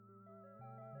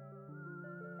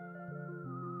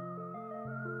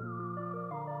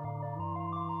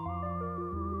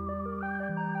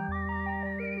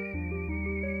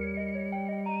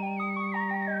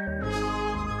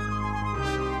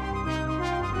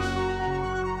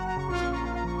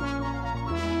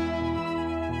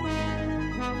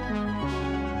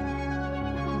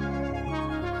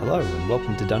Hello and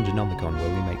welcome to Dungeonomicon, where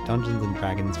we make Dungeons and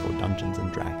Dragons for Dungeons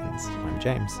and Dragons. I'm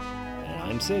James. And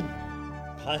I'm Sid.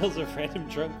 Piles of random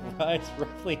junk rise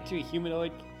roughly to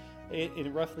a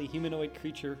roughly humanoid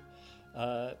creature,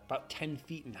 about 10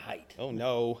 feet in height. Oh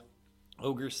no.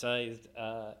 Ogre-sized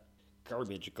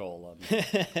garbage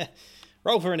golem.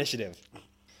 Roll for initiative.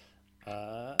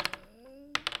 Uh,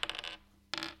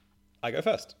 I go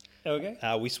first.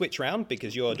 okay. We switch around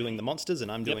because you're doing the monsters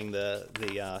and I'm doing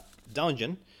the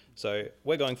dungeon. So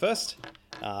we're going first.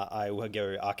 I will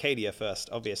go Arcadia first,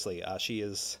 obviously. She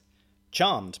is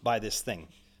charmed by this thing.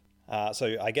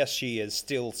 So I guess she is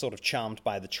still sort of charmed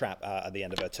by the trap at the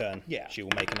end of her turn. Yeah. She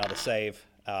will make another save.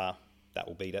 That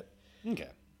will beat it. Okay.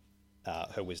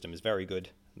 Her wisdom is very good.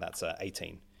 That's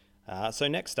 18. So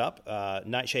next up,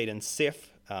 Nightshade and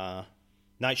Sif.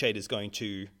 Nightshade is going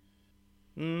to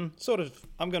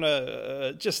I'm going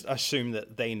to just assume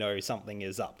that they know something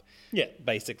is up. Yeah.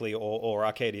 Basically, or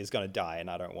Arcadia is going to die, and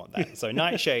I don't want that. So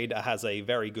Nightshade has a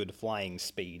very good flying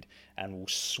speed and will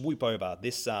swoop over.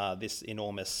 This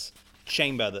enormous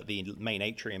chamber that the main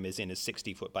atrium is in is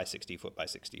 60 foot by 60 foot by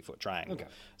 60 foot triangle. Okay.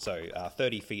 So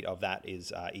 30 feet of that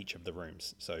is each of the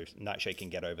rooms. So Nightshade can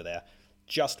get over there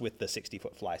just with the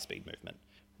 60-foot fly speed movement.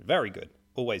 Very good.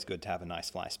 Always good to have a nice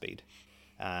fly speed.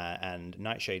 And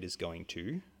Nightshade is going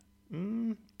to...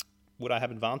 would I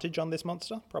have advantage on this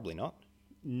monster? Probably not.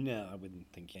 No, I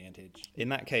wouldn't think advantage. In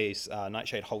that case,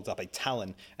 Nightshade holds up a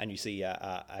talon, and you see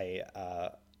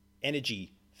a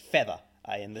energy feather,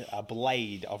 a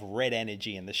blade of red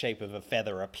energy in the shape of a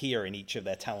feather appear in each of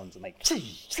their talons, and they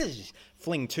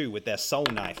fling two with their soul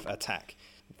knife attack.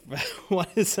 One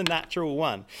is a natural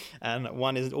one, and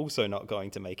one is also not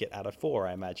going to make it out of 4,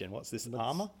 I imagine. What's this,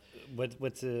 armor?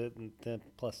 What's the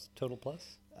total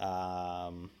plus?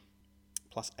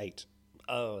 Plus 8.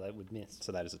 Oh, that would miss.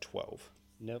 So that is a 12.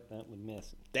 Nope, that would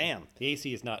miss. Damn. The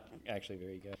AC is not actually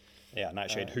very good. Yeah,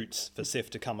 Nightshade hoots for Sif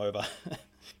to come over.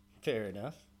 Fair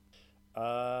enough.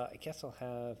 I guess I'll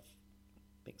have...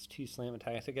 Makes 2 slam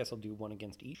attacks. I guess I'll do 1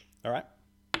 against each. All right.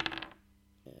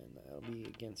 And that'll be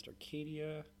against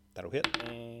Arcadia. That'll hit.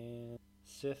 And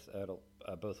Sif,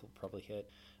 both will probably hit.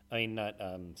 I mean, not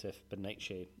Sif, but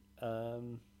Nightshade.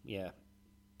 Yeah.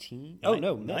 19? Oh,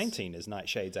 no, miss. 19 is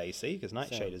Nightshade's AC, because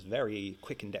Nightshade is very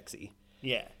quick and dexy.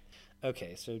 Yeah.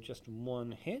 Okay, so just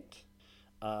 1 hit.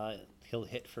 He'll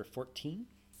hit for 14.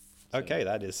 So Okay,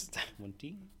 that is...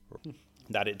 20.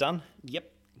 That it done?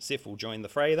 Yep. Sif will join the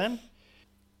fray then.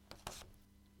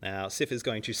 Now, Sif is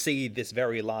going to see this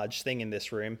very large thing in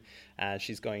this room, and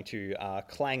she's going to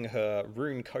clang her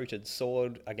rune-coated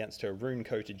sword against her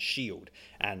rune-coated shield,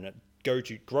 and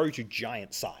grow to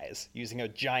giant size using her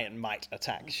giant might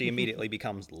attack. She immediately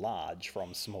becomes large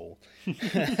from small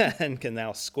and can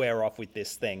now square off with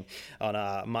this thing on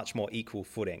a much more equal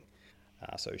footing.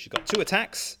 So she's got 2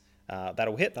 attacks.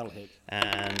 That'll hit. That'll hit.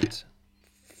 And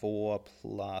 4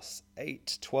 plus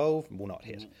 8, 12 will not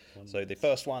hit. So the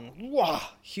first one,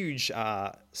 huge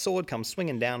sword comes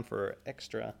swinging down for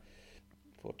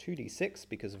 2d6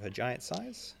 because of her giant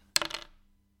size.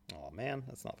 Oh man,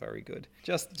 that's not very good.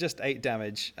 Just 8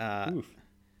 damage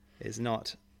is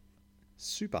not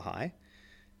super high.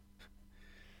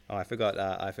 Oh, I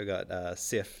forgot.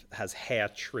 Sif has hair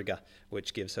trigger,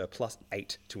 which gives her plus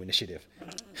 8 to initiative,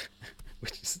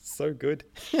 which is so good.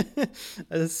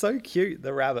 It's so cute.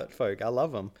 The rabbit folk, I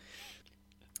love them.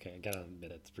 Okay, I gotta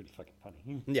admit, it's pretty fucking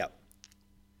funny. Yeah.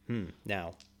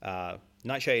 Now,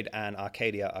 Nightshade and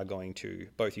Arcadia are going to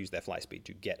both use their fly speed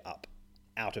to get up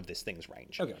out of this thing's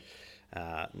range. Okay.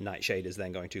 Nightshade is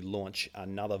then going to launch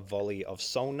another volley of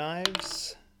soul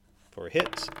knives for a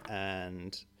hit,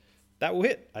 and that will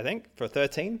hit, I think, for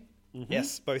 13. Mm-hmm.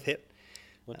 Yes, both hit.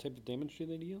 What type of damage do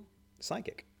they deal?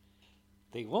 Psychic.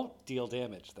 They won't deal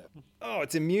damage, though. Oh,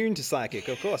 it's immune to psychic,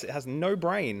 of course. It has no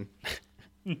brain.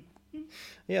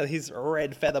 Yeah, his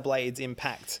red feather blades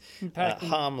impact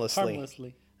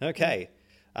harmlessly. Okay.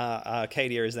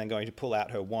 Arcadia is then going to pull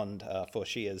out her wand, for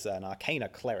she is an Arcana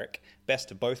cleric,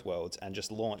 best of both worlds, and just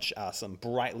launch some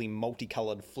brightly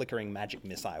multicolored flickering magic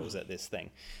missiles at this thing.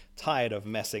 Tired of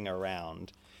messing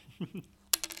around.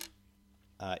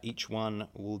 Each one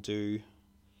will do...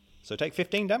 So take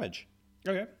 15 damage.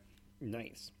 Okay.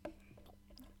 Nice.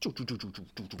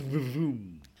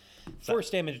 Force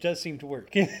damage does seem to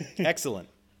work. Excellent.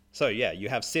 So yeah, you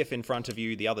have Sif in front of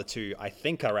you. The other 2, I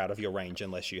think, are out of your range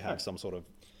unless you have some sort of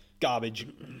garbage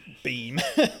beam.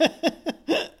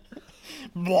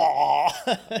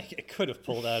 I could have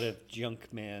pulled out a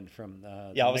Junk Man from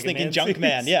I was thinking Junk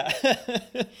Man, yeah.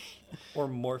 Or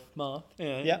Morph Moth.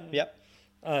 Yep.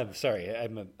 I'm sorry,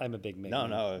 I'm a big man.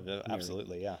 No,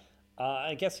 absolutely, yeah.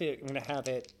 I guess I'm going to have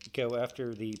it go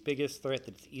after the biggest threat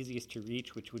that's easiest to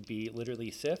reach, which would be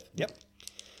literally Sif. Yep.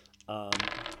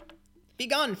 Be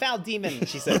gone, foul demon,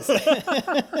 she says.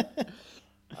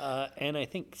 And I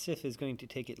think Sif is going to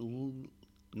take it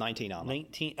 19 armor.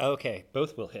 19. Okay,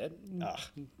 both will hit. Ugh.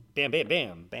 Bam, bam,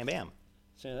 bam. Bam, bam.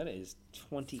 So that is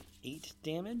 28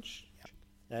 damage.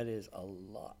 That is a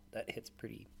lot. That hits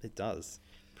pretty It does.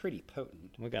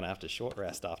 potent. We're going to have to short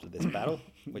rest after this battle.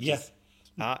 Which Yeah. is,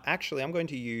 actually, I'm going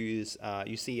to use,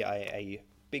 you see a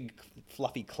big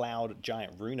fluffy cloud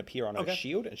giant rune appear on her Okay.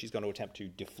 shield, and she's going to attempt to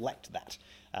deflect that,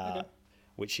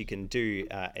 which she can do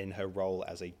in her role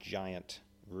as a giant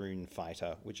rune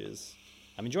fighter, which is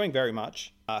I'm enjoying very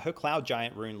much. Her cloud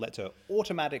giant rune lets her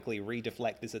automatically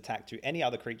re-deflect this attack to any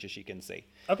other creature she can see.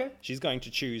 Okay. She's going to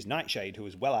choose Nightshade, who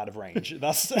is well out of range,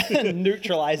 thus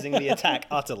neutralizing the attack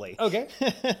utterly. Okay.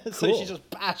 So Cool. she just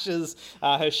bashes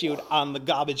her shield on the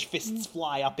garbage fists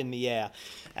fly up in the air.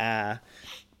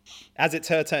 As it's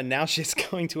her turn now, she's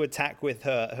going to attack with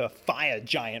her fire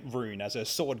giant rune as her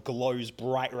sword glows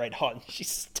bright red hot and she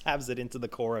stabs it into the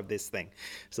core of this thing.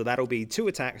 So that'll be 2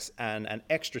 attacks and an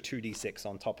extra 2d6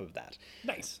 on top of that.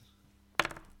 Nice.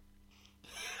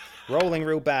 Rolling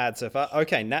real bad so far.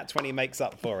 Okay, nat 20 makes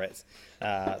up for it.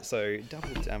 So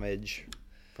double damage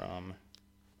from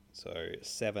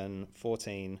 7,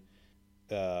 14,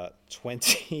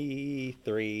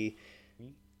 23.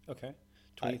 Okay.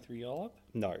 23 all up?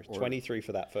 No, 23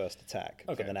 for that first attack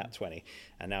for Okay. the nat 20.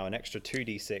 And now an extra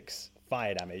 2d6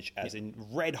 fire damage as in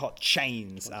red hot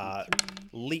chains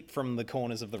leap from the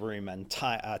corners of the room and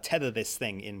tether this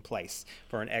thing in place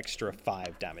for an extra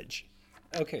 5 damage.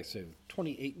 Okay, so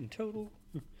 28 in total.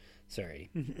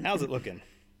 Sorry. How's it looking?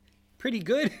 Pretty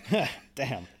good.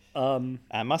 Damn.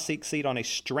 Must succeed on a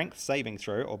strength saving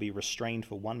throw or be restrained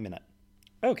for 1 minute.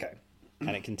 Okay.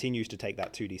 And it continues to take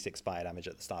that 2d6 fire damage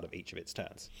at the start of each of its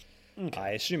turns. I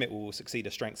assume it will succeed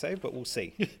a strength save, but we'll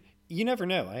see. You never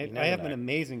know. I have know. an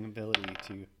amazing ability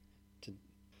to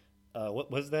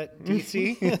what was that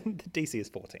DC? The DC is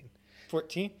 14.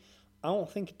 14? I don't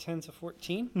think it tends to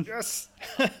 14. Yes!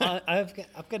 I've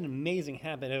got an amazing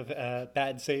habit of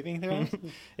bad saving throws.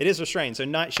 It is restrained, so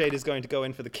Nightshade is going to go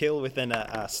in for the kill within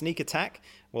a sneak attack.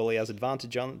 Well, she has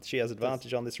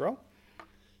advantage on this roll.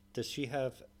 Does she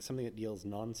have something that deals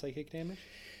non-psychic damage?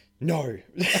 No.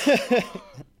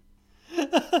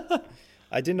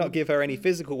 I did not give her any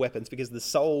physical weapons because the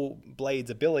Soul Blade's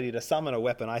ability to summon a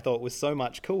weapon I thought was so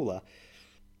much cooler.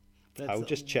 I'll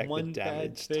just check the one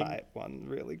bad damage thing. type one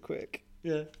really quick.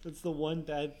 Yeah, that's the one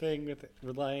bad thing with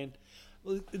relying.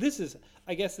 Well,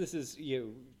 I guess this is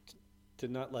to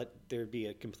not let there be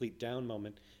a complete down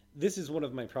moment. This is one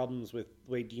of my problems with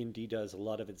the way D&D does a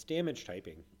lot of its damage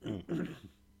typing.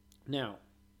 Now,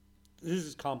 this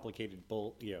is complicated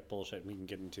bullshit. We can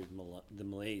get into the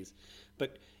malaise,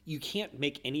 but you can't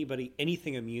make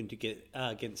anything immune to get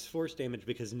against force damage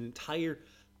because an entire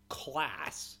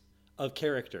class of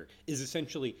character is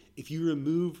essentially, if you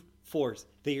remove force,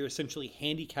 they are essentially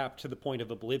handicapped to the point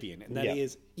of oblivion, and that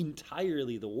is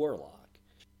entirely the warlock.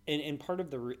 And part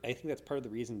of I think that's part of the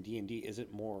reason D&D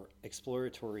isn't more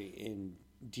exploratory in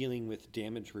dealing with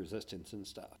damage resistance and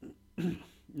stuff.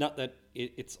 Not that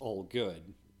it's all good.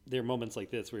 There are moments like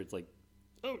this where it's like,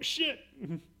 oh shit,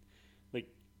 like,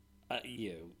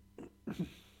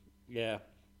 yeah,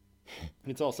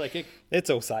 it's all psychic. It's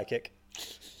all psychic.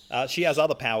 She has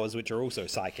other powers which are also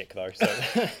psychic though.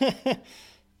 So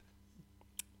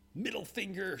Middle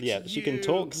finger. yeah, she can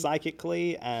talk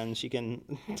psychically and she can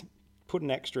put an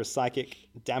extra psychic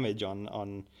damage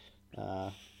on.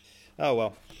 Oh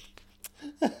well.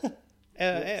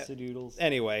 Doodles.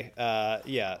 Anyway,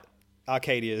 yeah,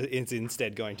 Arcadia is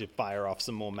instead going to fire off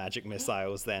some more magic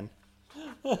missiles then.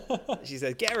 She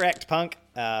says, get wrecked, punk,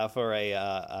 for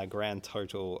a grand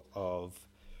total of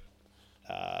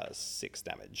 6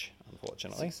 damage,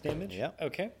 unfortunately. 6 damage? Yeah.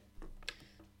 Okay.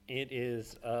 It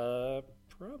is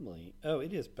probably... Oh,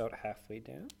 it is about halfway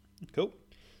down. Cool.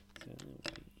 So,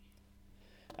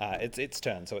 It's its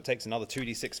turn, so it takes another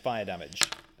 2d6 fire damage.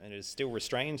 And it is still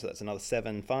restrained, so that's another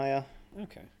 7 fire.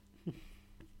 okay.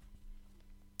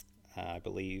 I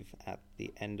believe at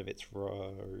the end of its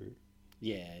row,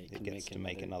 Yeah, you it can gets to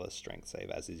make another strength save,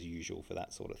 as is usual for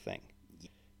that sort of thing.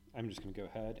 I'm just going to go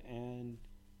ahead and...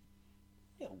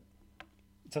 Yeah.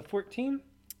 It's a 14?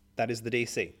 That is the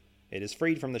DC. It is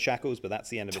freed from the shackles, but that's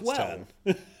the end of its 12.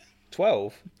 turn.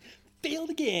 12? failed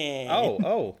again.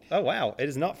 Oh, wow. It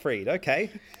is not freed. Okay.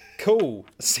 Cool.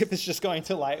 Sip is just going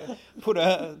to like put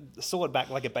a sword back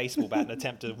like a baseball bat and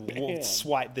attempt to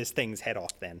swipe this thing's head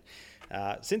off then.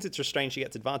 Since it's restrained, she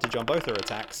gets advantage on both her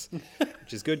attacks,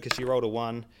 which is good because she rolled a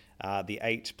 1. The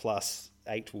 8 plus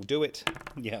 8 will do it.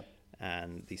 Yeah.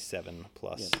 And the 7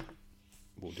 plus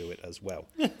will do it as well.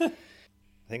 I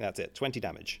think that's it. 20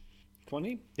 damage.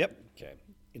 20? Yep. Okay.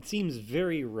 It seems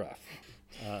very rough.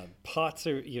 Pots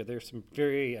are, there's some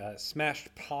very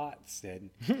smashed pots, and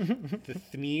the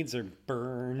thneeds are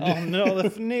burned. Oh no, the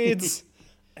thneeds!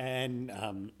 And,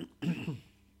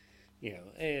 you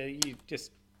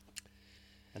just...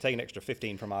 And take an extra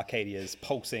 15 from Arcadia's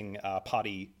pulsing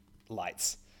party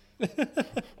lights.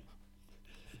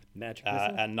 Magic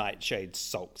missile? And Nightshade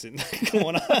sulks in the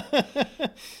corner.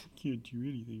 Can't do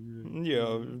anything right. Yeah,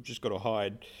 I've just got to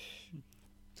hide.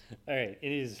 All right,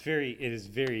 it is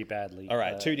very badly. All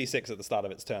right, 2d6 at the start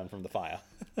of its turn from the fire.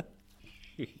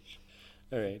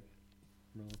 All right.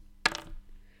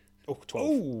 Oh, 12.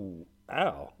 Oh,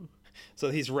 ow.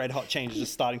 So these red hot chains are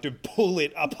just starting to pull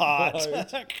it apart.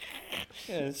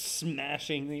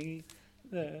 Smashing the...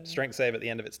 Strength save at the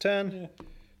end of its turn.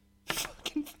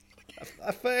 Fucking...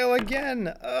 I fail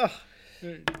again. Ugh.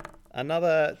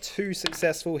 Another 2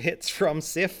 successful hits from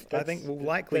Sif. I think will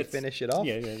likely finish it off.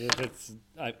 Yeah, that's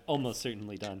I'm almost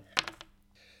certainly done.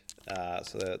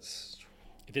 So that's...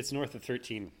 If it's north of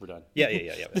 13, we're done.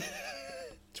 Yeah.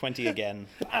 20 again.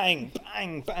 Bang,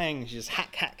 bang, bang. She just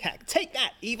hack. Take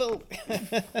that, evil.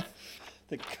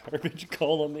 The garbage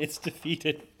golem is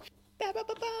defeated.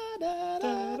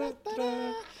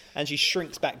 And she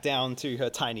shrinks back down to her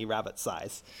tiny rabbit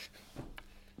size.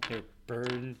 They're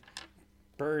burned,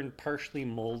 partially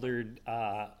moldered,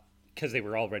 because they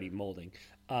were already molding.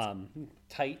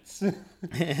 Tights.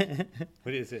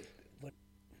 What is it?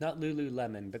 Not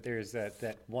Lululemon, but there's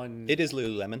that one. It is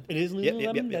Lululemon. It is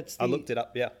Lululemon? Yep. That's I looked it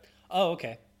up, yeah. Oh,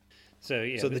 okay. So,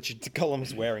 yeah. So the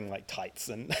golem's wearing, like, tights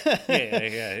and...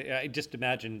 yeah. I just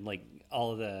imagine, like,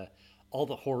 all the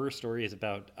horror stories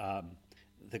about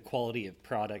the quality of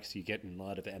products you get in a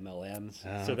lot of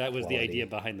MLMs. So that was the idea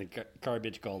behind the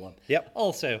garbage golem. Yep.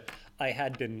 Also, I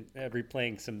had been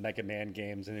replaying some Mega Man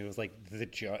games, and it was like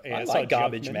I like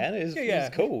Garbage Man.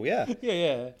 It's cool, yeah.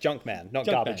 Yeah. Junk Man, not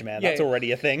Junk Garbage Man. Man. That's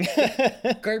already a thing.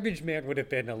 Garbage Man would have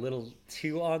been a little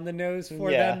too on the nose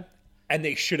for Yeah. them, and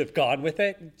they should have gone with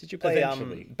it. Did you play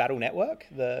eventually? Battle Network,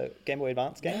 the Game Boy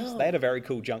Advance games? No. They had a very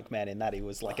cool junk man in that. He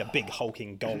was like a big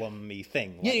hulking golem-y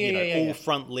thing. Like, Yeah. all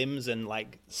front limbs and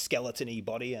like skeleton-y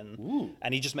body.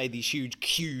 And he just made these huge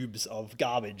cubes of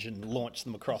garbage and launched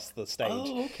them across the stage.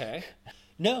 Oh, okay.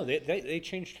 No, they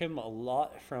changed him a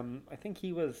lot from, I think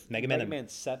he was Mega Man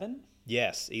 7?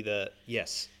 Yes.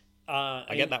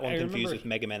 I get that one confused with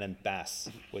Mega Man and Bass,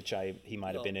 which he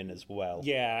might have been in as well.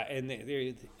 Yeah, and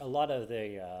a lot of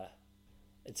the...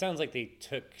 it sounds like they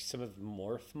took some of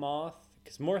Morph Moth,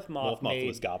 because Morph Moth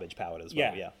was garbage powered as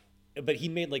well, yeah. But he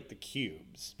made like the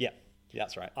cubes. Yeah,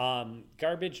 that's right.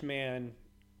 Garbage Man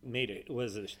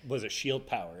was a shield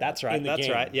power. That's right,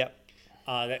 right, yep.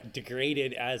 That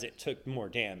degraded as it took more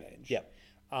damage. Yep.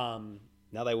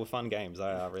 Now they were fun games.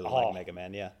 I really like Mega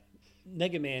Man, yeah.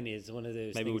 Mega Man is one of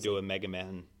those Maybe we'll do a Mega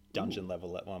Man dungeon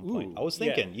level at one point. I was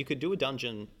thinking you could do a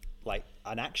dungeon, like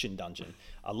an action dungeon,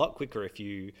 a lot quicker if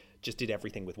you just did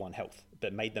everything with 1 health,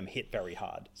 but made them hit very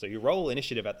hard. So you roll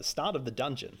initiative at the start of the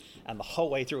dungeon, and the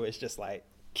whole way through it's just like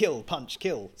kill, punch,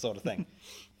 kill sort of thing.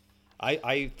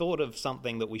 I thought of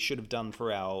something that we should have done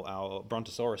for our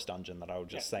Brontosaurus dungeon that I will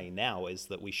just say now, is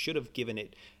that we should have given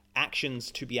it actions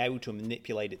to be able to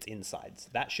manipulate its insides.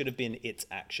 That should have been its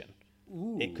action.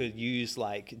 It could use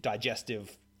like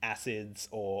digestive acids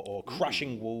or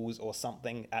crushing walls or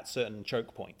something at certain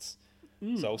choke points.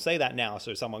 So I'll say that now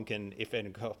so someone can,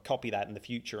 copy that in the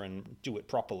future and do it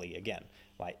properly again.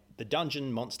 Like, the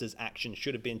dungeon monster's action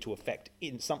should have been to affect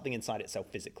something inside itself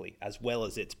physically, as well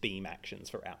as its beam actions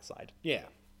for outside. Yeah.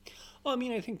 Well, I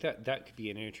mean, I think that could be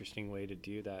an interesting way to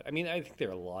do that. I mean, I think there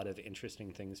are a lot of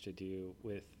interesting things to do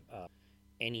with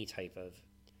any type of...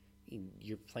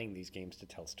 You're playing these games to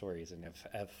tell stories and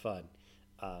have fun.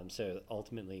 So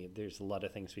ultimately, there's a lot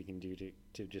of things we can do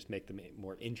to just make them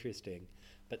more interesting.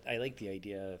 But I like the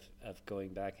idea of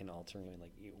going back and altering,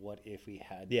 like, what if we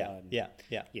had done... Yeah,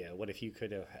 what if you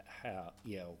could have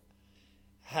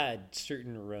had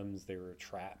certain rooms, there were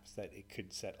traps that it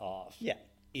could set off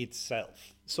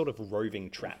itself. Sort of roving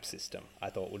trap system, I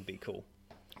thought would be cool.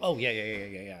 Oh,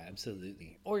 yeah,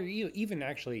 absolutely. Or you even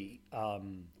actually...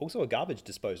 Also a garbage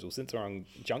disposal, since we're on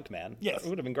Junkman. Yes. It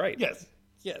would have been great. Yes.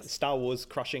 Star Wars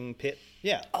crushing pit.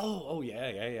 Yeah. Oh,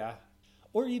 yeah.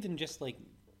 Or even just, like,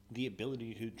 the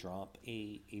ability to drop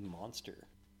a monster.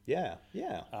 Yeah,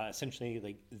 yeah. Essentially,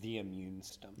 like the immune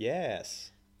system.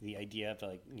 Yes. The idea of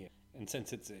like, and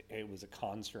since it was a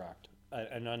construct,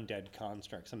 an undead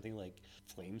construct, something like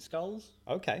flame skulls.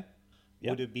 Okay. Yep.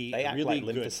 Would it be they act really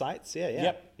like good? lymphocytes? Yeah, yeah.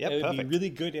 Yep. Yep, It would perfect. be really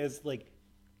good as like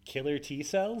killer T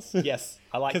cells. Yes,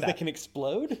 I like Because that. they can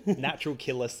explode. Natural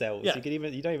killer cells. Yeah.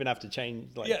 You don't even have to change,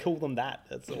 call them that.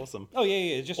 That's awesome. Oh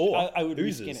yeah. Just Or I would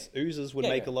oozes. reskin it. Oozes would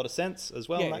Yeah, make yeah. a lot of sense as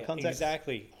well in that context.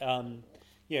 Exactly.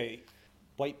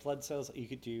 White blood cells. You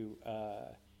could do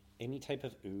any type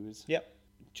of ooze. Yep.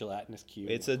 Gelatinous cube.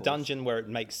 It's of a course. dungeon where it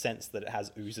makes sense that it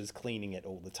has oozes cleaning it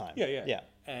all the time. Yeah.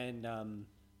 And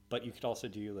but you could also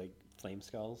do like flame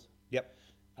skulls. Yep.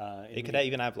 It could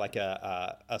even have like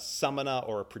a summoner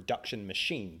or a production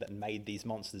machine that made these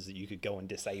monsters that you could go and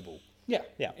disable. Yeah.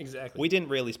 Yeah, Exactly. We didn't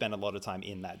really spend a lot of time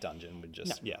in that dungeon. We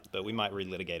just but we might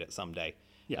relitigate it someday.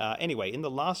 Yeah. Anyway, in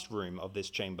the last room of this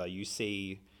chamber, you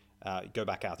see go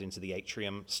back out into the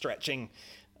atrium, stretching.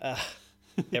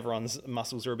 Everyone's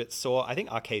muscles are a bit sore. I think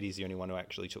Arcadie's the only one who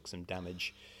actually took some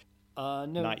damage. No.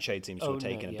 Nightshade seems to have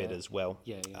taken a bit as well.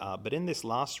 Yeah. But in this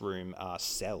last room are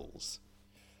cells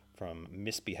from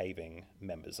misbehaving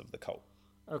members of the cult.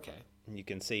 Okay. And you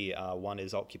can see one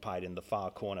is occupied in the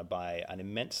far corner by an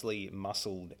immensely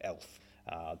muscled elf,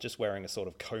 just wearing a sort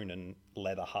of Conan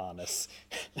leather harness.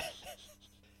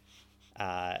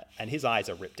 And his eyes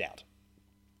are ripped out.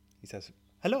 He says,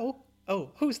 "Hello?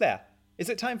 Oh, who's there? Is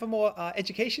it time for more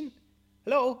education?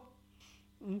 Hello?"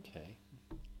 Okay.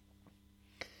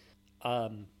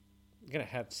 I'm gonna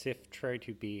have Sif try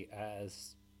to be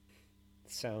as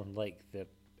sound like the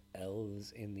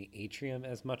elves in the atrium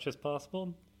as much as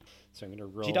possible. So I'm gonna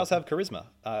roll. She does have charisma.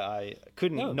 I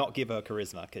couldn't not give her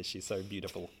charisma because she's so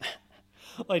beautiful.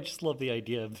 I just love the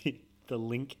idea of the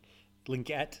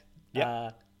Linkette,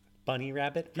 bunny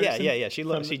rabbit. Yeah.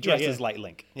 Person She dresses like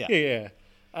Link. Yeah. Yeah.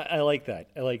 I like that.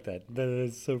 That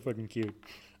is so fucking cute.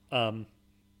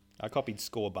 I copied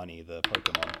Score Bunny, the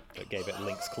Pokemon, that gave it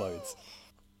Link's clothes.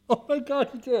 Oh my god,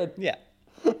 you did. Yeah.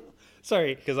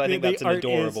 Sorry, 'Cause I think that's an art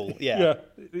adorable- yeah.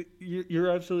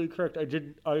 You're absolutely correct.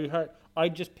 I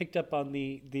just picked up on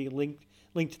the link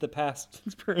to the past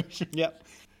inspiration. Yep.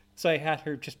 So I had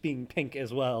her just being pink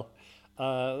as well.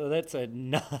 That's a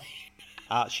 9.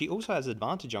 She also has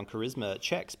advantage on charisma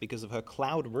checks because of her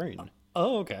cloud rune.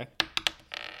 Oh, okay.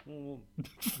 Well,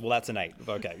 that's an 8.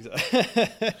 Okay.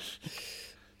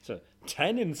 So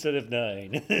 10 instead of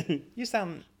 9. You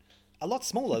sound a lot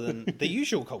smaller than the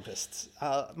usual cultists.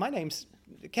 My name's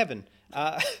Kevin.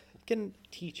 Can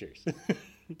Teachers.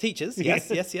 teachers?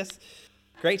 Yes.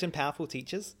 Great and powerful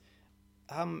teachers.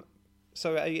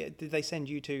 So did they send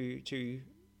you to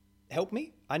help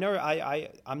me? I know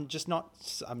I'm just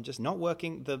not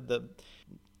working.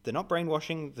 They're not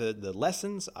brainwashing. The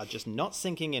lessons are just not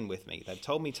sinking in with me. They've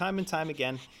told me time and time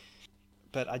again,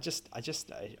 but I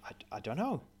don't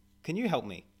know. Can you help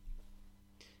me?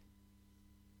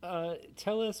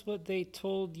 Tell us what they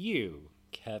told you,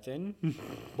 Kevin.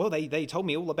 Well, they told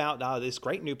me all about this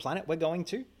great new planet we're going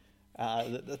to.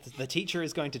 The teacher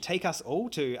is going to take us all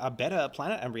to a better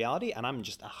planet and reality, and I'm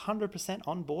just 100%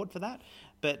 on board for that.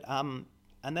 But and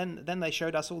then they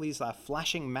showed us all these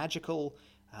flashing magical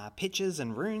pictures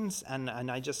and runes, and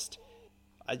I just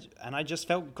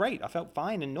felt great. I felt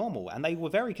fine and normal, and they were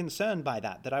very concerned by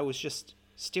that I was just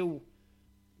still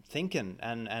thinking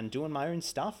and doing my own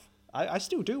stuff. I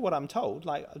still do what I'm told.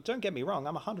 Like, don't get me wrong,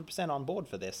 I'm 100% on board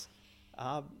for this.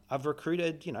 I've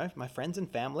recruited, my friends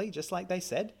and family, just like they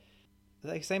said.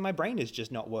 They say my brain is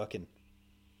just not working.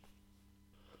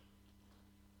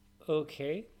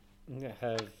 Okay. I'm going to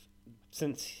have,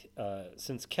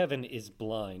 since Kevin is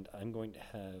blind, I'm going to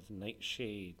have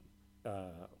Nightshade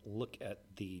look at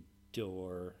the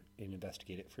door and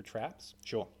investigate it for traps.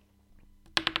 Sure.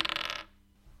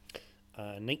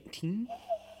 19.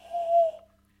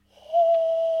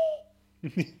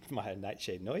 My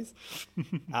Nightshade noise.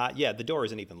 Yeah, the door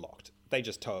isn't even locked. They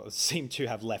just seem to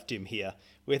have left him here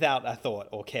without a thought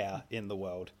or care in the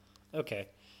world. Okay.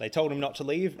 They told him not to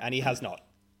leave, and he has not.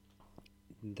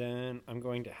 Then I'm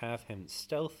going to have him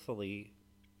stealthily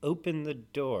open the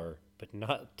door, but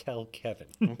not tell Kevin.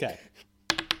 Okay.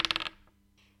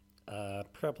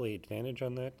 Probably advantage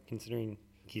on that, considering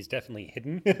he's definitely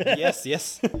hidden.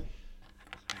 Yes.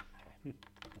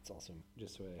 That's awesome.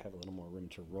 Just so I have a little more room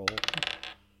to roll.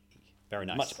 Very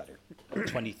nice. Much better.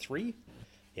 23.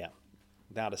 Yeah.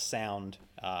 Without a sound,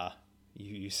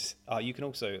 you can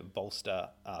also bolster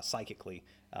psychically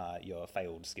your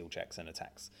failed skill checks and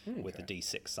attacks with the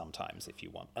D6 sometimes if you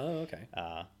want. Oh, okay.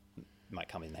 might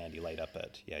come in handy later.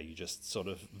 But yeah, you just sort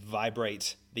of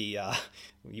vibrate the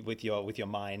with your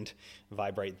mind,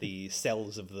 vibrate the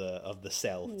cells of the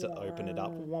cell to open it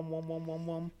up. Wom, wom, wom, wom,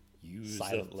 wom. Use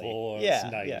Silently. the force, Yeah.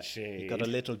 Nightshade. You got a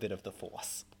little bit of the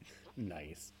force.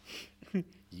 Nice.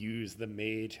 Use the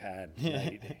mage hand,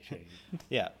 Nightshade.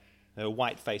 Yeah. Her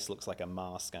white face looks like a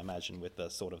mask, I imagine, with the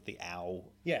sort of the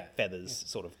owl feathers,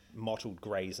 sort of mottled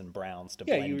greys and browns to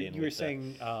blend in. You were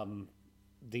saying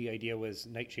the idea was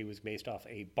Nightshade was based off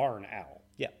a barn owl.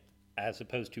 Yeah. As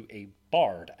opposed to a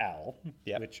barred owl.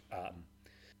 Yeah. Which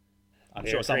I'm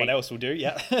sure someone else will do,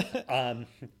 yeah.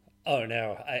 Oh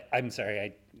no, I'm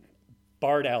sorry.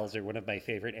 Barred owls are one of my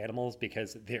favorite animals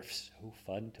because they're so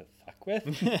fun to fuck with.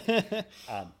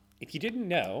 If you didn't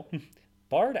know,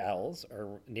 barred owls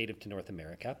are native to North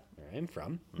America, where I'm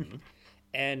from,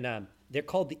 and they're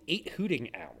called the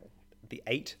 8-hooting owl. The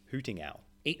 8-hooting owl.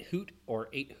 8-hoot or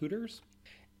 8 hooters.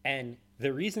 And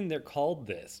the reason they're called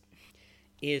this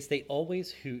is they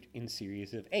always hoot in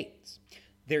series of 8s.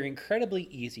 They're incredibly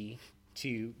easy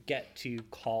to get to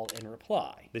call and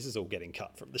reply. This is all getting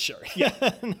cut from the show. Yeah.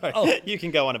 No, you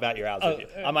can go on about your owls.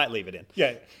 I might leave it in.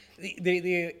 Yeah.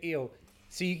 They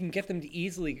so you can get them to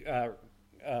easily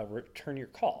return your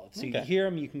call. So you hear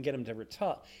them, you can get them to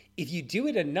return. If you do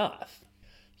it enough,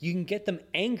 you can get them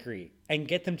angry and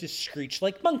get them to screech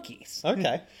like monkeys.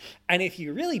 Okay. And if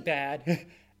you're really bad,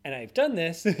 and I've done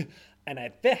this, and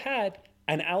I've had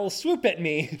an owl swoop at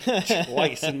me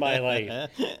twice in my life.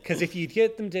 Because if you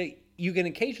get them to, you can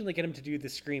occasionally get them to do the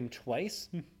scream twice.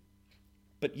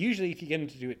 But usually if you get them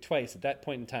to do it twice, at that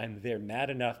point in time, they're mad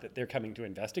enough that they're coming to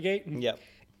investigate. Yep.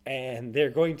 And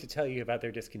they're going to tell you about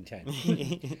their discontent.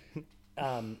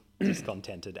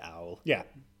 Discontented owl. Yeah.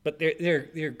 But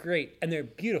they're great, and they're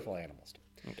beautiful animals.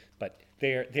 Okay. But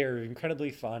they're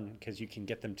incredibly fun because you can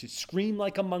get them to scream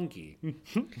like a monkey.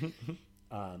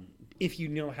 If you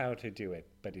know how to do it,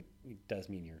 but it does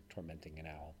mean you're tormenting an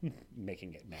owl,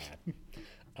 making it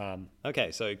mad.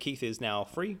 Okay, so Keith is now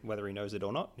free, whether he knows it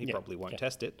or not. He probably won't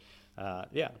test it.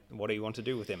 What do you want to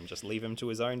do with him? Just leave him to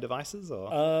his own devices,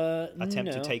 or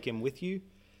attempt to take him with you?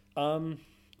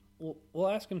 We'll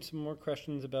ask him some more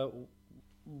questions about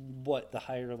what the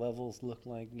higher levels look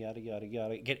like, yada yada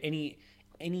yada. Get any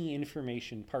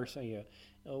information, parsing.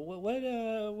 What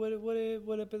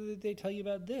did they tell you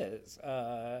about this?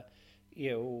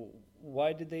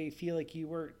 Why did they feel like you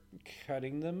were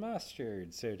cutting the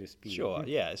mustard, so to speak? Sure,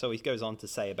 yeah. So he goes on to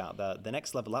say about the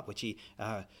next level up, which he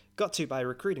got to by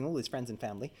recruiting all his friends and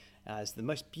family. It's the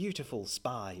most beautiful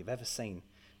spa you've ever seen,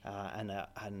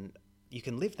 and you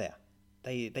can live there.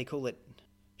 They call it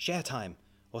share time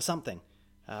or something.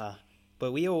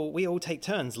 But we all take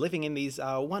turns living in these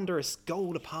wondrous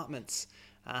gold apartments.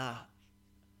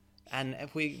 And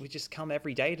if we just come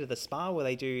every day to the spa where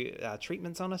they do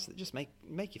treatments on us that just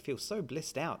make you feel so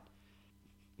blissed out.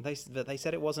 They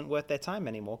said it wasn't worth their time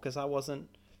anymore because I wasn't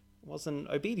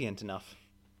obedient enough,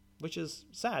 which is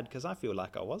sad because I feel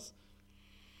like I was.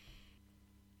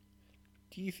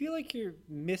 Do you feel like you're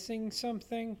missing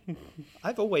something?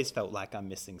 I've always felt like I'm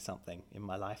missing something in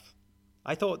my life.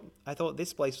 I thought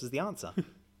this place was the answer.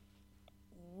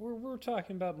 We're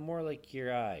talking about more like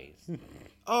your eyes.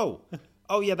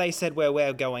 Oh yeah, they said where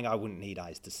we're going I wouldn't need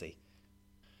eyes to see.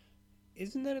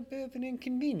 Isn't that a bit of an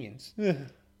inconvenience?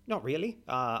 Not really.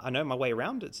 I know my way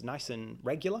around. It's nice and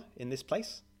regular in this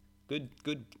place.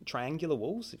 Good triangular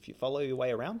walls if you follow your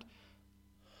way around.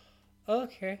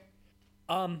 Okay.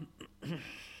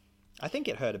 I think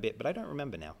it hurt a bit, but I don't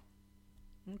remember now.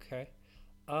 Okay.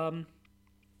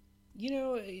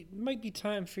 It might be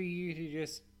time for you to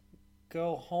just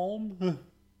go home.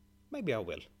 Maybe I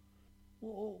will.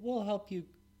 We'll help you,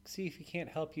 see if we can't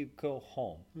help you go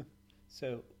home.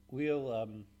 So we'll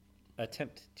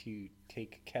attempt to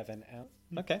take Kevin out.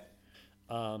 Okay.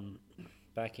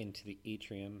 Back into the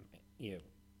atrium.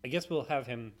 I guess we'll have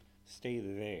him stay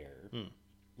there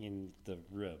in the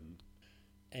room.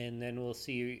 And then we'll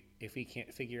see if we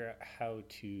can't figure out how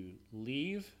to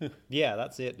leave. Yeah,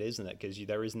 that's it, isn't it? Because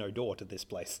there is no door to this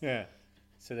place. Yeah.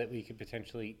 So that we could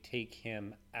potentially take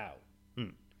him out.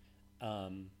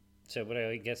 So what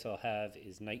I guess I'll have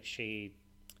is Nightshade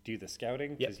do the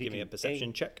scouting. Yeah, give me a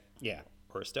perception check. Yeah.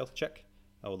 Or a stealth check.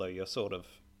 Although you're sort of,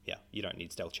 you don't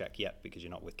need stealth check yet because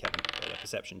you're not with Kevin. But a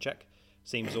perception check.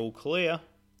 Seems all clear.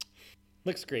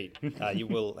 Looks great. You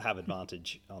will have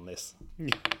advantage on this.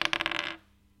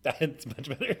 That's much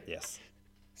better. Yes.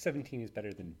 17 is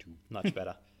better than 2. Much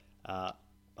better. I'm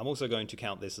also going to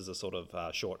count this as a sort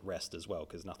of short rest as well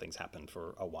because nothing's happened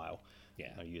for a while.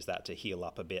 Yeah. I'll use that to heal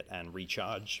up a bit and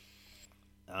recharge.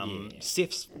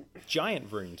 Sif's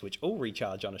giant runes, which all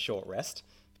recharge on a short rest.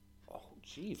 Oh,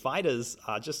 Jeez. Fighters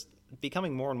are just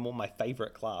becoming more and more my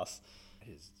favorite class.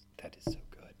 That is so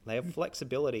good. They have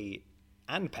flexibility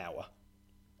and power.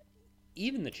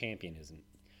 Even the champion isn't.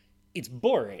 It's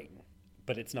boring,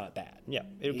 but it's not bad. Yeah,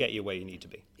 it'll get you where you need to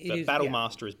be. It But is, Battle yeah.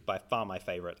 Master is by far my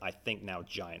favorite. I think now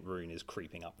Giant Rune is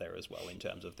creeping up there as well in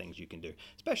terms of things you can do.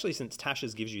 Especially since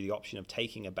Tasha's gives you the option of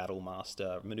taking a Battle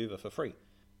Master maneuver for free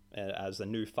as a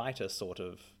new fighter sort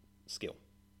of skill.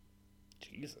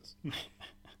 Jesus.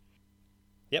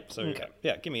 Yep, so Okay.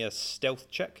 yeah, give me a stealth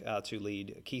check to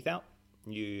lead Keith out.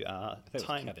 You it was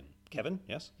time Kevin. Kevin,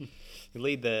 yes.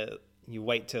 You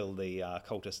wait till the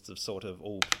cultists have sort of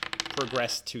all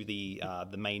progressed to the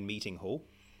main meeting hall.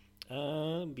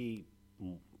 Like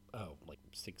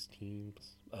 16,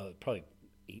 probably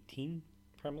 18,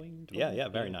 probably. Yeah,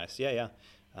 very nice. Yeah.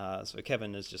 So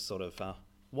Kevin is just sort of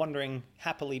wandering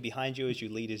happily behind you as you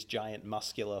lead his giant,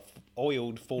 muscular,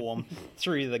 oiled form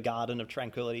through the Garden of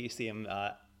Tranquility. You see him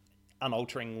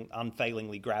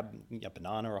unfailingly grab a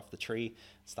banana off the tree,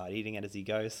 start eating it as he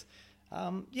goes.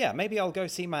 Maybe I'll go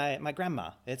see my grandma.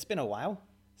 It's been a while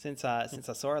since I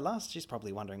saw her last. She's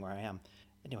probably wondering where I am.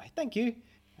 Anyway, thank you.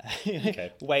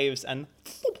 Okay. Waves and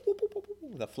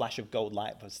the flash of gold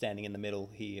light was standing in the middle.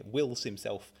 He wills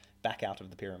himself back out of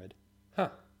the pyramid.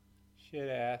 Huh. Should have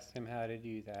asked him how to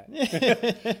do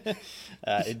that.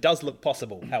 It does look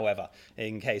possible, however,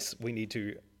 in case we need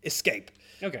to escape.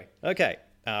 Okay. Okay.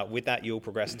 With that, you'll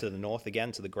progress to the north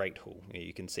again to the Great Hall.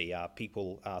 You can see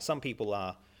some people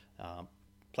are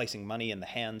placing money in the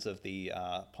hands of the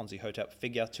Ponzi-Hotep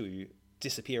figure to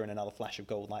disappear in another flash of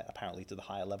gold light, apparently to the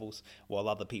higher levels, while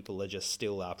other people are just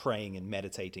still praying and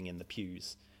meditating in the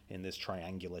pews in this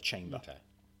triangular chamber. Okay.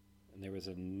 And there was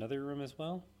another room as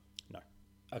well? No.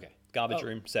 Okay. Garbage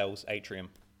room, cells, atrium,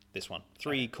 this one.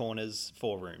 3 corners,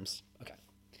 4 rooms. Okay.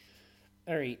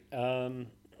 All right.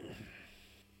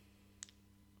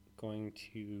 Going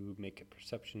to make a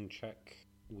perception check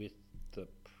with the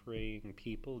praying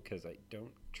people because I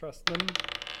don't trust them. I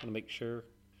want to make sure.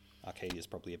 Arcadia's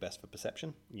probably your best for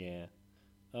perception. Yeah.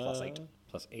 Plus 8.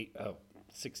 Plus 8. Oh,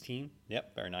 16.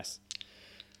 Yep, very nice.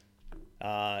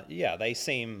 They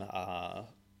seem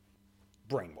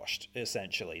brainwashed,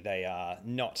 essentially. They are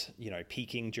not,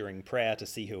 peeking during prayer to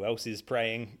see who else is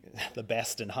praying the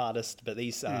best and hardest, but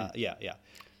these,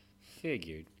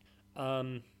 Figured.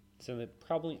 So they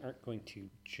probably aren't going to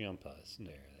jump us,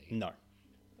 nearly. No.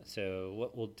 So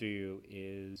what we'll do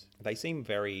is... They seem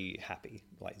very happy,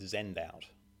 like zenned out.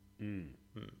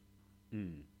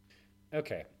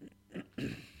 Okay.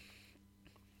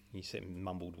 You see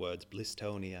mumbled words,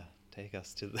 Blistonia, take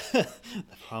us to the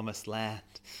promised land.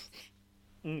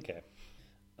 Okay.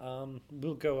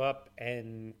 We'll go up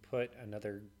and put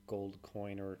another gold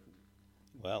coin or...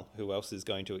 Well, who else is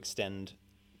going to extend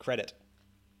credit?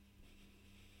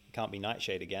 Can't be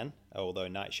Nightshade again, although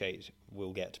Nightshade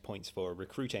will get points for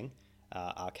recruiting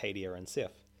Arcadia and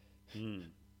Sif.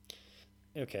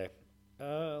 Okay.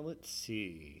 Let's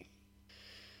see.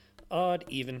 Odd,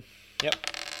 even. Yep.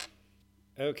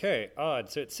 Okay, odd.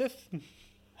 So it's Sif.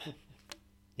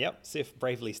 Yep, Sif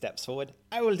bravely steps forward.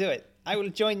 I will do it. I will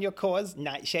join your cause,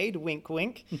 Nightshade, wink,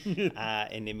 wink.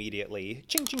 And immediately,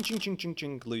 ching, ching, ching, ching, ching,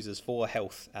 ching, loses 4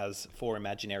 health as 4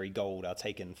 imaginary gold are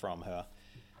taken from her.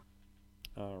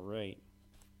 All right.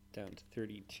 Down to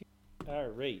 32. All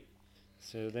right.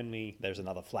 So then There's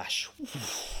another flash.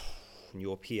 And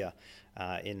you appear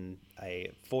in a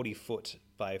 40-foot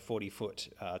by 40-foot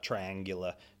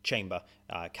triangular chamber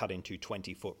cut into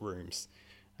 20-foot rooms.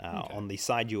 On the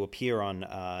side you appear on,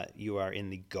 you are in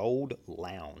the Gold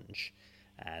Lounge.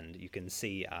 And you can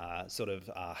see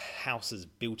houses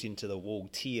built into the wall,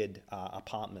 tiered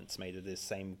apartments made of this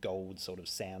same gold sort of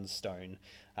sandstone,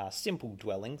 simple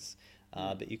dwellings.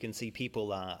 But you can see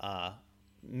people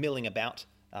milling about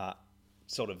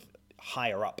sort of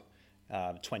higher up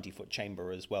 20-foot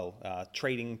chamber as well,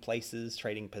 trading places,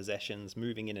 trading possessions,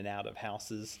 moving in and out of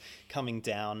houses, coming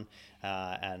down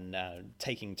and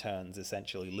taking turns,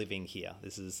 essentially living here.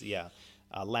 This is,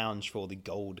 a lounge for the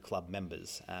Gold Club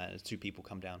members. 2 people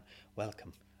come down.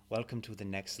 Welcome to the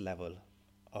next level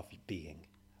of being.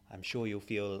 I'm sure you'll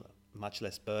feel much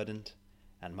less burdened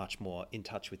and much more in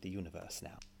touch with the universe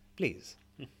now. Please,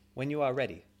 when you are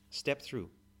ready, step through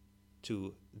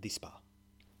to the spa.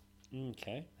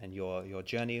 Okay. And your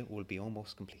journey will be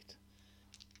almost complete.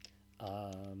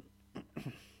 I'm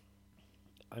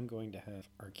going to have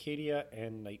Arcadia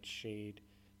and Nightshade.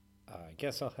 I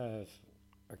guess I'll have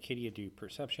Arcadia do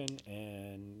perception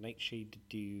and Nightshade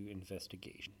do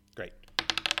investigation. Great.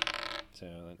 So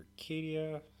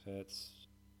Arcadia, that's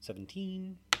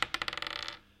 17.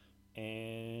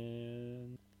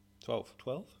 And 12.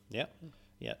 12? Yeah.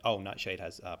 Yeah. Oh, Nightshade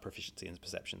has proficiency in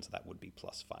perception, so that would be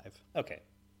 +5. Okay,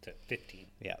 so 15.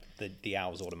 Yeah, the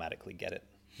owls automatically get it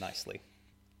nicely.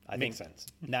 I Makes think sense.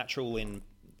 natural in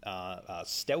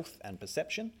stealth and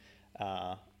perception.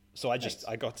 So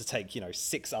I got to take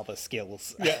 6 other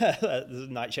skills. Yeah.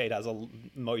 Nightshade has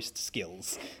most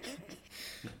skills.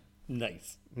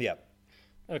 Nice. Yeah.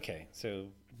 Okay, so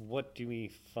what do we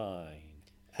find?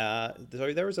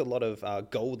 So there is a lot of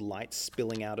gold light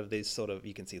spilling out of these sort of,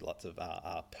 you can see lots of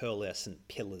pearlescent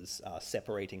pillars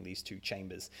separating these two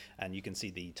chambers, and you can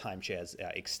see the timeshares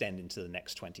extend into the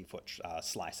next 20-foot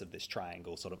slice of this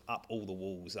triangle, sort of up all the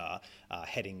walls,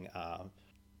 heading,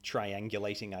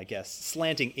 triangulating, I guess,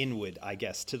 slanting inward, I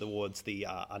guess, towards the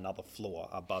another floor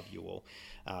above you all.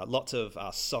 Lots of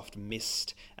soft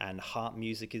mist and harp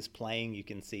music is playing. You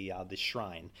can see the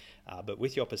shrine, but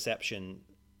with your perception,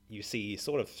 you see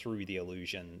sort of through the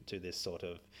illusion to this sort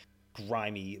of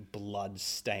grimy,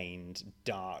 blood-stained,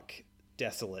 dark,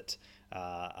 desolate,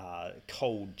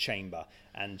 cold chamber.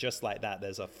 And just like that,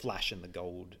 there's a flash in the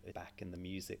gold back in the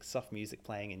music, soft music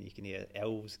playing, and you can hear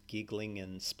elves giggling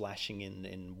and splashing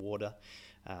in water.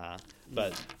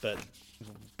 But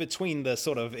between the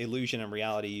sort of illusion and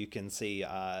reality, you can see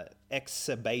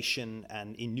exhibation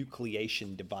and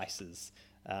enucleation devices.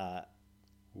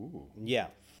 Ooh. Yeah.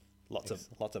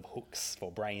 Lots of hooks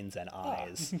for brains and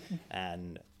eyes,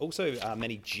 and also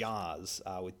many jars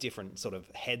with different sort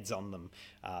of heads on them,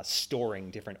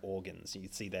 storing different organs. You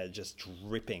see they're just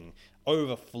dripping,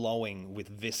 overflowing with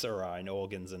viscera and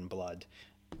organs and blood.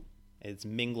 It's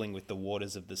mingling with the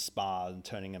waters of the spa and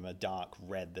turning them a dark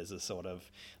red. There's a sort of...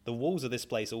 The walls of this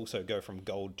place also go from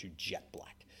gold to jet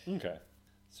black. Okay.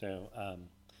 So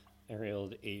I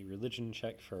rolled a religion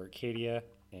check for Arcadia,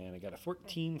 and I got a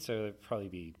 14, so it'd probably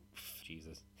be...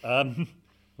 Jesus.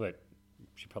 What?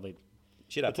 She'd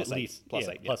have at least plus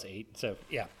 8. Plus 8. So,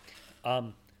 yeah.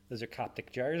 Those are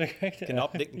Coptic jars, right?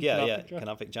 Canoptic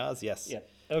jars, yes. Yeah.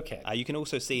 Okay. You can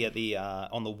also see at the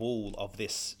on the wall of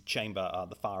this chamber,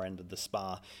 the far end of the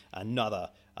spa, another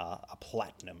a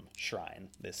platinum shrine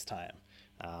this time,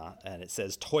 and it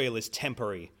says, "Toil is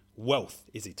temporary, wealth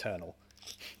is eternal."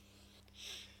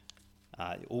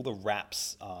 All the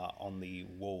wraps on the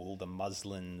wall, the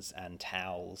muslins and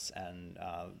towels and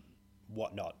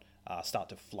whatnot, start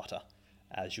to flutter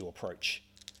as you approach.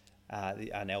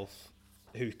 An elf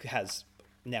who has,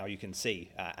 now you can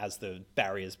see, as the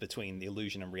barriers between the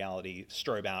illusion and reality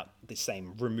strobe out, the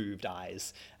same removed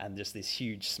eyes and just this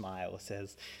huge smile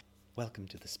says, "Welcome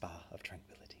to the spa of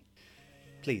tranquility.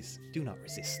 Please do not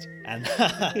resist." And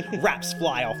wraps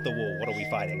fly off the wall. What are we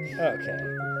fighting? Okay.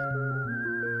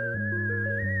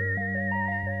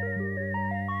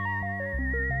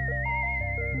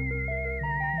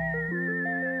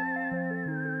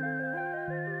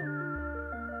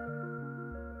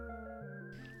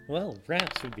 Well,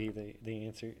 wraps would be the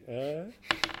answer. They're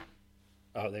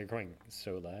going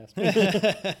so last.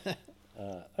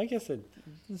 I guess a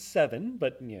 7,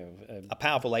 but A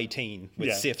powerful 18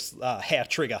 with Sif's hair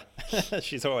trigger.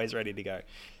 She's always ready to go.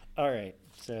 All right,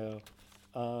 so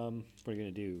we're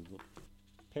gonna do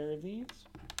a pair of these.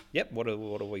 Yep. What do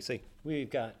we see? We've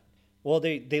got. Well,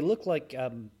 they look like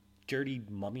dirty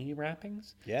mummy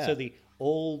wrappings. Yeah. So the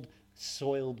old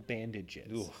soiled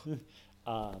bandages.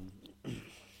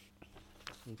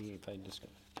 Maybe if I just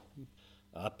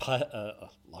a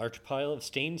large pile of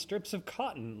stained strips of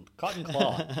cotton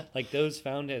cloth, like those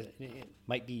found as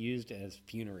might be used as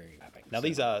funerary wrappings. Now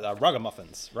these are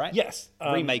ragamuffins, right? Yes,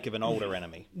 Remake of an older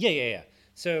enemy. Yeah.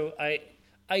 So I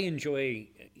enjoy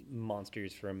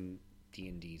monsters from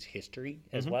D&D's history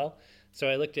as well. So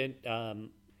I looked at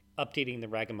updating the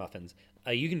ragamuffins.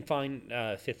 You can find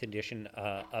 5th edition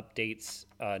updates,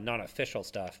 not official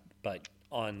stuff, but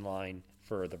online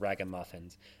for the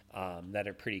ragamuffins that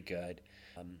are pretty good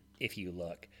if you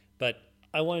look. But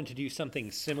I wanted to do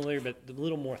something similar, but a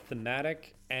little more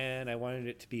thematic, and I wanted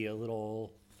it to be a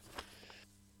little...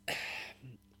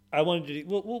 I wanted to do...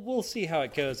 We'll see how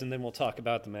it goes, and then we'll talk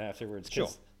about them afterwards. Sure.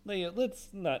 Let's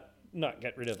not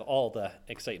get rid of all the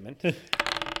excitement. Let's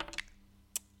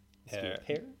do a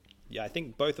pair. Yeah, I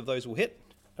think both of those will hit.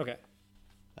 Okay.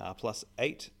 Plus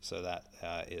 8, so that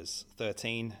is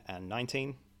 13 and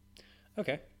 19.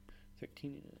 Okay.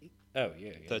 13 and 8. Oh,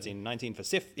 yeah. 13 and 19 for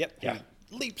Sif. Yep. Yeah.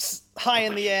 He leaps high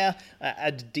in the air,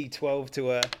 add D12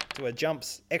 to a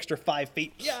jumps, extra 5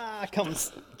 feet. Yeah,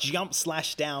 comes jump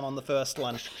slash down on the first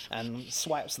one and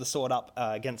swipes the sword up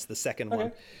against the second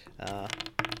one.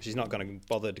 She's not going to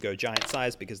bother to go giant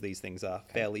size because these things are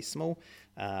fairly small.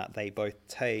 They both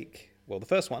take... Well, the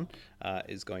first one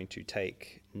is going to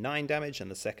take 9 damage, and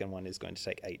the second one is going to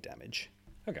take 8 damage.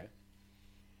 Okay.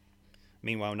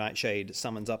 Meanwhile, Nightshade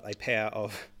summons up a pair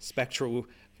of spectral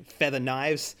feather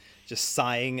knives, just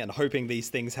sighing and hoping these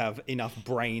things have enough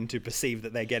brain to perceive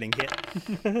that they're getting hit.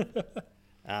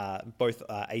 Both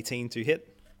 18 to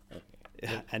hit.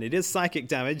 Okay. And it is psychic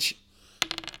damage.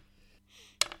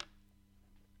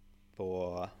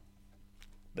 For...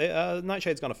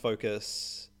 Nightshade's going to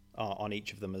focus on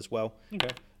each of them as well.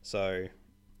 Okay. So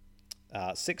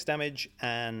 6 damage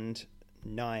and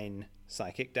 9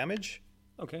 psychic damage.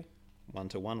 Okay. One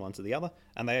to one, one to the other.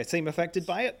 And they seem affected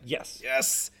by it? Yes.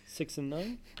 Yes! 6 and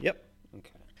 9? Yep.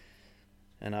 Okay.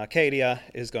 And Arcadia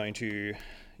is going to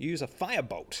use a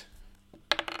firebolt.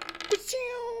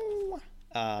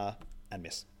 And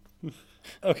miss.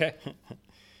 Okay.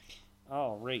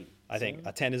 All right. I think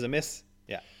a 10 is a miss.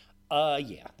 Yeah.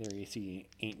 Yeah, their AC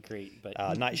ain't great, but...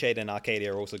 Nightshade and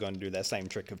Arcadia are also going to do their same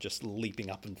trick of just leaping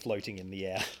up and floating in the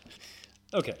air.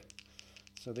 Okay.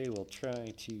 So they will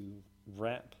try to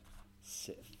wrap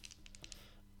Sif.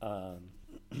 Oh.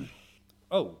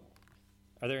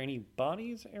 Are there any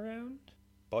bodies around?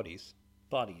 Bodies?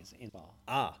 Bodies in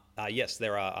spa. Yes,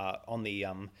 there are on the...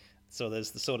 So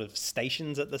there's the sort of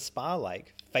stations at the spa,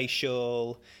 like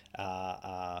facial,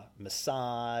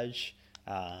 massage,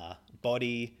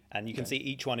 body, and you can see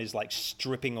each one is like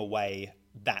stripping away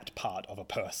that part of a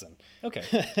person. Okay.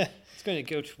 It's going to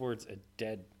go towards a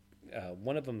dead...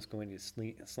 one of them is going to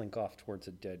slink off towards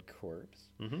a dead corpse.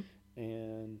 Mm-hmm.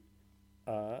 And,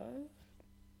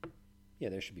 yeah,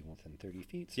 there should be within 30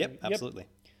 feet. So, yep, absolutely.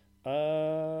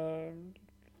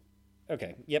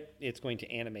 Okay, yep, it's going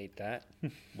to animate that.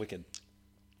 Wicked.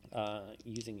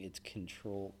 Using its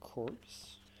control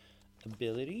corpse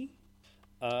ability.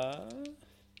 And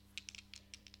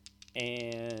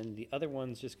the other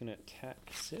one's just going to attack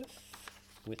Sif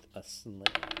with a slam.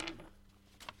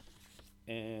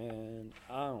 And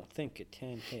I don't think a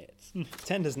 10 hits.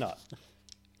 10 does not.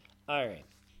 All right,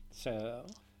 so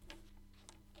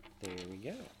there we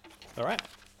go. All right.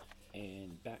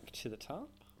 And back to the top.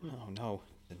 Oh, no.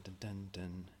 Dun, dun,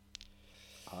 dun,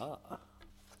 dun.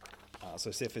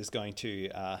 So Sif is going to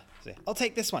say, I'll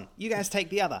take this one. You guys take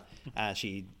the other.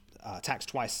 She attacks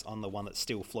twice on the one that's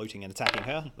still floating and attacking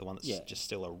her. The one that's just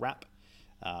still a wrap.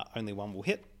 Only one will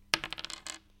hit.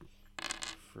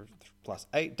 For plus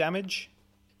 8 damage.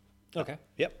 Okay.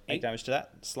 Yep, 8 damage to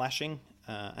that. Slashing.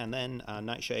 And then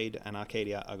Nightshade and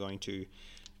Arcadia are going to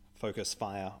focus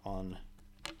fire on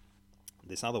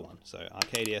this other one. So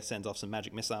Arcadia sends off some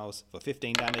magic missiles for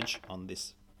 15 damage on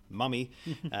this mummy.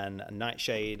 And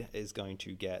Nightshade is going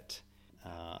to get...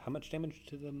 how much damage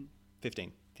to them?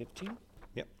 15. 15?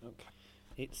 Yep. Okay.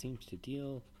 It seems to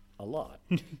deal a lot.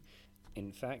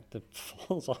 In fact, it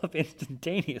falls off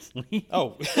instantaneously.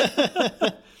 Oh.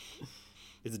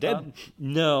 Is it dead?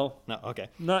 No. No, okay.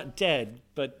 Not dead,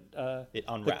 but it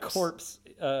unwraps. The corpse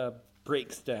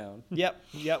breaks down. Yep.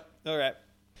 All right.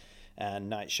 And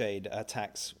Nightshade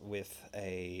attacks with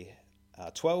a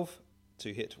 12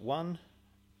 to hit one.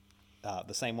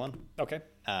 The same one. Okay.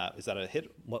 Is that a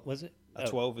hit? What was it? A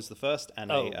 12 is the first,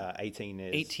 and a 18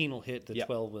 is... 18 will hit, the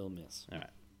 12 will miss. All right.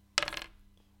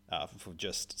 For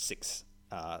just 6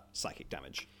 psychic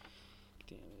damage.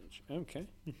 Okay.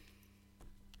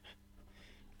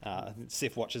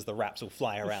 Sif watches the wraps all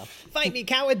fly around. Fight me,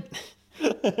 coward!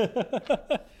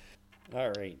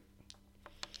 All right.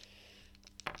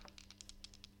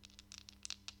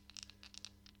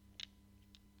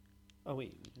 Oh,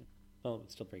 wait. Well, it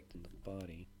would still break in the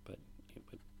body, but it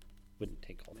wouldn't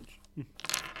take damage.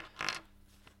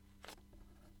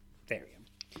 There we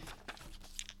go.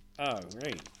 All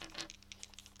right.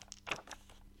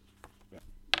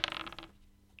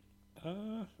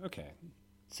 Okay.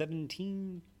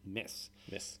 17 miss.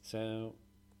 Miss. So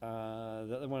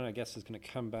the other one, I guess, is going to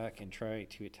come back and try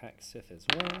to attack Sif as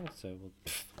well. So we'll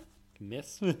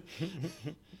miss.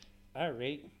 All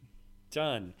right.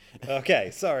 Done.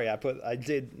 Okay, sorry, I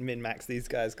did min-max these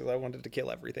guys because I wanted to kill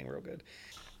everything real good.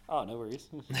 Oh, no worries.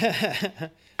 All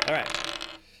right.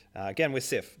 Again with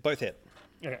Sif. Both hit.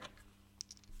 Okay.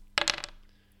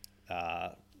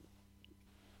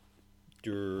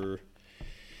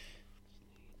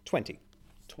 20.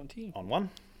 20? On one.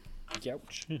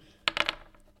 Ouch.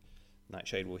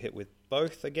 Nightshade will hit with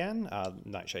both again.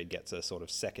 Nightshade gets a sort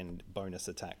of second bonus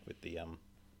attack with the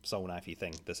soul knifey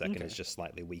thing. The second is just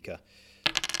slightly weaker.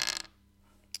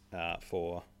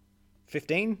 For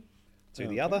 15 to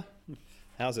the other.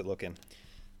 How's it looking?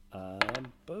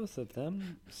 Both of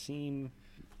them seem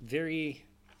very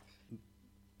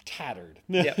tattered.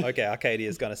 Yeah, okay. Arcadia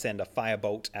is going to send a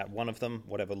firebolt at one of them,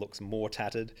 whatever looks more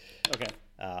tattered. Okay.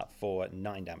 For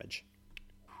 9 damage.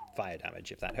 Fire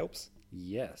damage, if that helps.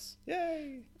 Yes.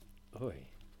 Yay! Oy.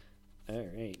 All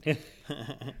right.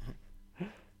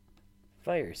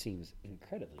 Fire seems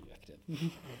incredibly effective.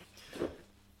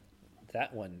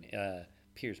 That one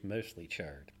appears mostly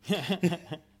charred.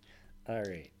 All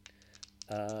right.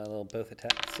 They'll both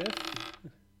attack Sif.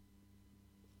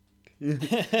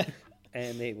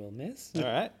 And they will miss. All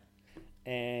right.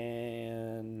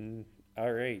 And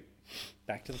all right.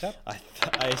 Back to the top.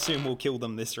 I assume we'll kill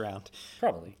them this round.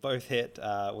 Probably. Both hit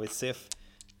with Sif.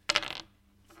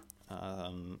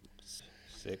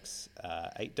 6,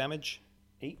 8 damage.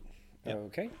 8. Yep.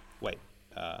 Okay. Wait,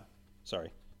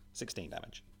 sorry, 16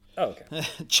 damage. Oh, okay.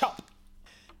 Chop!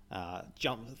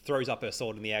 Throws up her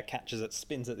sword in the air, catches it,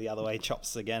 spins it the other way,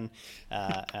 chops again.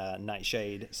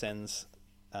 Nightshade sends,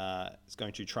 is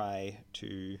going to try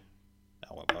to,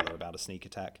 I won't bother about a sneak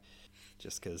attack,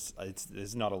 just because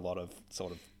there's not a lot of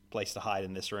sort of place to hide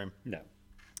in this room. No.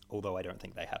 Although I don't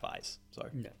think they have eyes, so.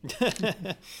 No.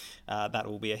 That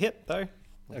will be a hit, though.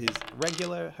 With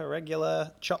her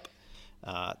regular chop.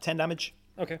 10 damage.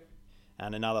 Okay.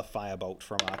 And another firebolt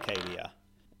from Arcadia.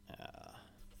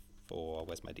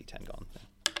 Where's my D10 gone?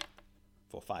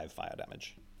 For 5 fire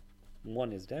damage.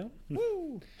 1 is down.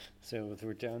 Woo! So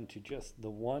we're down to just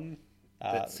the one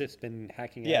that Sif's been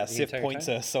hacking at. Yeah, the Sif entire points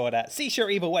time? her sword at. Cease your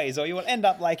evil ways, or you will end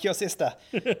up like your sister.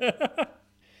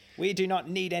 We do not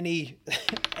need any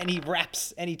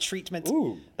wraps, any treatment.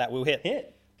 Ooh. That will hit.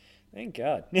 Hit. Thank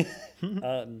God.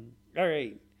 All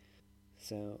right.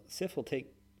 So Sif will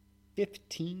take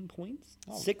 15 points,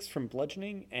 6 from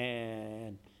bludgeoning,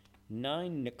 and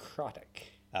 9 necrotic.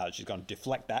 She's going to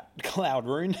deflect that cloud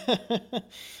rune.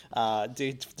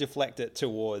 Deflect it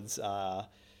towards.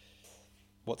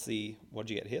 What'd you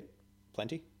get hit?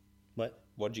 Plenty? What?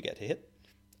 What'd you get to hit?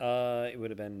 It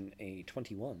would have been a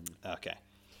 21. Okay.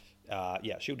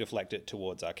 Yeah, she'll deflect it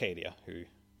towards Arcadia, who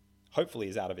hopefully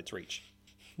is out of its reach.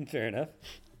 Fair enough.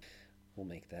 We'll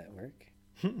make that work.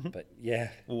 But yeah.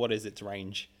 What is its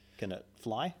range? Can it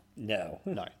fly? No.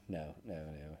 No. No.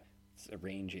 Its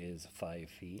range is 5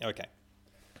 feet. Okay.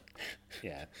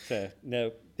 Yeah. So,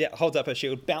 no. Yeah, holds up her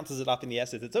shield, bounces it up in the air,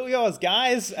 says, "It's all yours,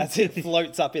 guys!" As it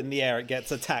floats up in the air, it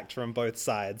gets attacked from both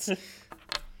sides.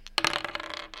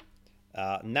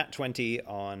 Nat 20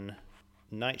 on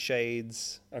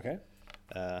Nightshade's. Okay.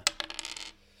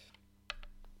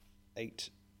 8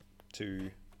 to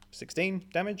 16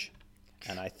 damage.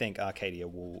 And I think Arcadia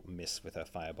will miss with her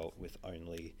firebolt with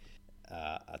only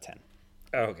a 10.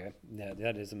 Oh, okay. Yeah,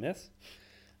 that is a miss.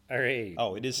 All right.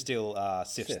 Oh, it is still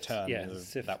Sif's turn. Yeah,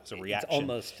 Sif, that was a reaction. It's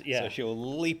almost, yeah. So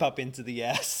she'll leap up into the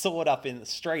air, sword up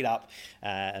straight up,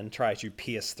 and try to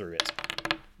pierce through it.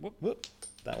 Whoop, whoop.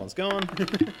 That one's gone.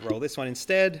 Roll this one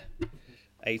instead.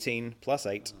 18 plus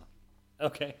 8.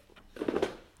 Okay.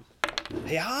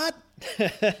 Hey, hard!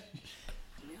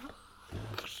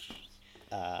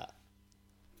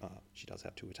 She does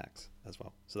have 2 attacks as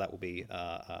well. So that will be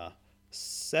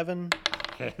 7.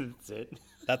 That's it.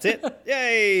 That's it.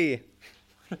 Yay!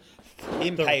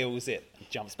 Impales it.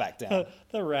 Jumps back down.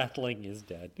 The rattling is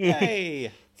dead.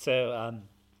 Yay! So,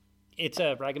 it's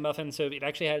a ragamuffin, so it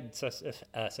actually had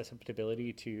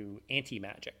susceptibility to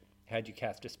anti-magic. Had you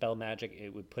cast Dispel Magic,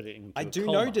 it would put it into I a do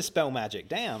coma. know Dispel Magic.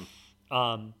 Damn.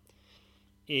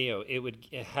 It would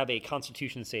have a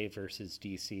Constitution save versus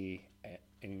DC,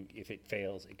 and if it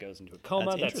fails, it goes into a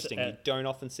coma. That's interesting. You don't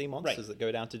often see monsters that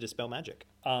go down to Dispel Magic.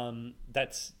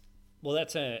 That's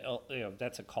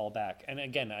a callback. And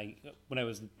again, when I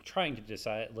was trying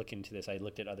to look into this, I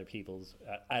looked at other people's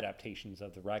adaptations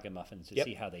of the Ragamuffins to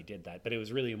see how they did that. But it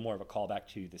was really more of a callback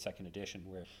to the second edition,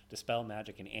 where Dispel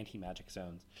Magic and anti-magic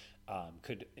zones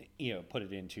could put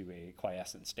it into a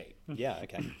quiescent state. Yeah.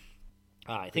 Okay.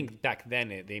 I think back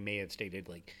then they may have stated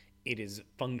like it is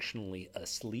functionally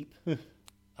asleep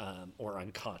or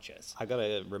unconscious. I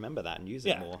gotta remember that and use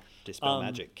it more. Dispel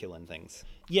Magic killing things.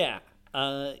 Yeah.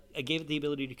 I gave it the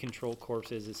ability to control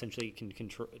corpses. Essentially, you can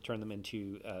turn them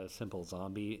into simple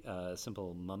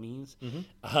mummies.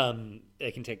 Mm-hmm.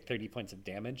 They can take 30 points of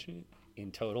damage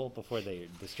in total before they're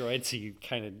destroyed. So you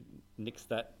kind of nix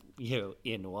that,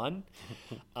 in one.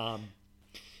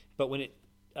 But when it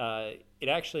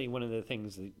actually, one of the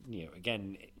things that,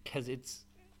 again, because it's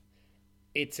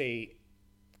a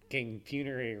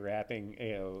funerary wrapping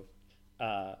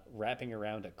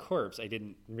around a corpse, I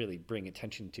didn't really bring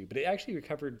attention to, but it actually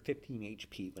recovered 15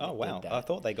 HP. When Oh, wow. Did that. I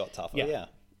thought they got tougher. Yeah.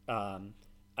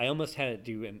 I almost had it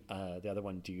do the other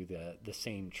one do the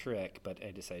same trick, but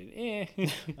I decided,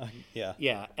 Yeah.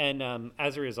 Yeah, and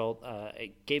as a result,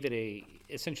 it gave it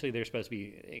essentially they're supposed to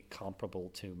be comparable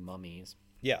to mummies.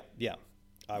 Yeah.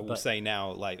 I will say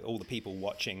now, like all the people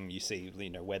watching, you see,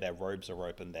 where their robes are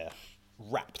open, they're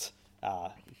wrapped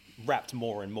wrapped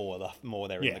more and more the more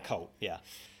they're in the cult. Yeah.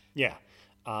 Yeah.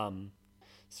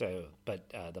 But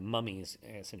the mummies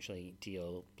essentially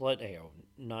deal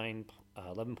 11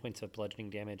 points of bludgeoning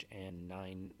damage and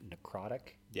 9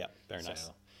 necrotic. Yeah, very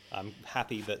nice. I'm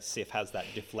happy that Sif has that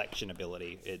deflection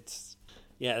ability. It's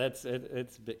it's a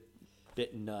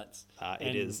bit nuts.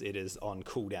 It is on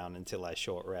cooldown until I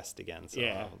short rest again. So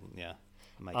I'm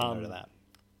making note of that.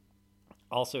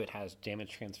 Also, it has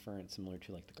damage transference similar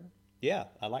to like the girl. Yeah,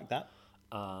 I like that.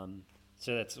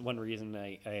 So that's one reason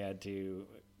I had to.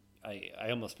 I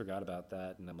almost forgot about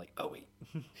that, and I'm like, oh wait,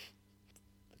 the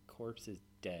corpse is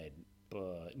dead,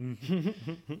 but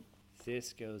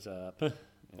this goes up.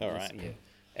 All right. Yeah.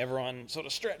 Everyone sort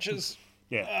of stretches,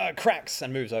 Yeah. cracks,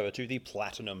 and moves over to the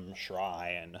Platinum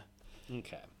Shrine.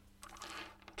 Okay.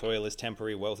 Toil is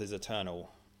temporary, wealth is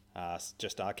eternal.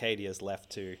 Just Arcadia's left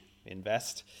to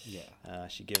invest. Yeah.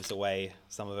 She gives away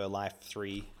some of her life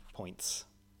 3 points.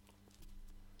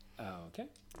 Okay.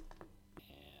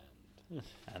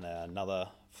 And another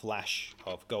flash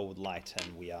of gold light,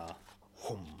 and we are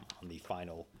on the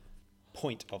final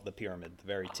point of the pyramid, the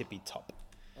very tippy top.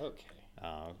 Okay.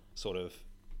 Sort of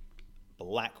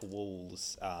black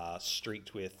walls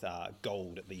streaked with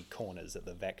gold at the corners, at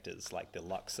the vectors, like the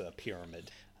Luxor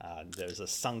pyramid. There's a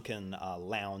sunken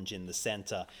lounge in the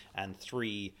center, and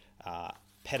 3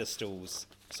 pedestals,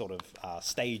 sort of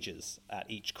stages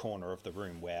at each corner of the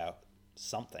room where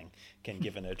something can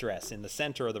give an address. In the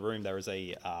center of the room, there is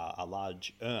a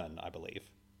large urn, I believe.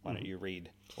 Why don't you read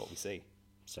what we see?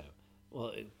 So, well,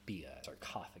 it'd be a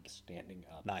sarcophagus standing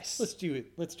up. Nice. Let's do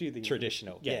it. Let's do the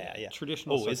Traditional. Yeah.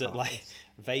 Traditional. Oh, is it sarcophagus. like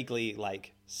vaguely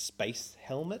like space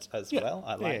helmet as well?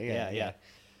 I like. Yeah.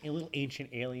 A little ancient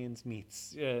aliens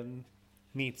meets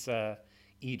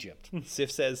Egypt.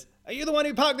 Sif says, "Are you the one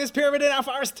who parked this pyramid in our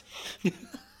forest?"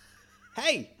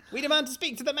 Hey, we demand to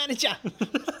speak to the manager.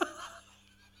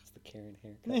 It's the Karen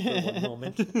haircut for one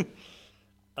moment.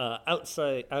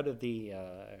 Out of the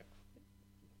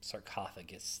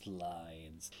sarcophagus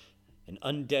slides an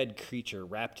undead creature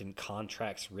wrapped in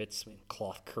contracts, writs, and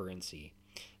cloth currency.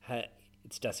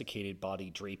 Its desiccated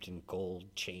body draped in gold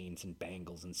chains and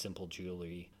bangles and simple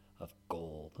jewelry of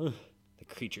gold. The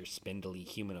creature's spindly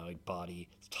humanoid body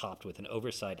is topped with an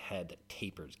oversized head that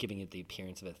tapers, giving it the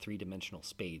appearance of a 3-dimensional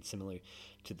spade, similar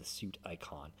to the suit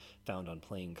icon found on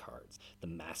playing cards. The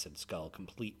massive skull,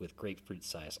 complete with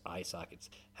grapefruit-sized eye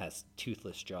sockets, has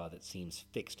toothless jaw that seems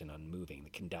fixed and unmoving. The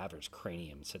cadaver's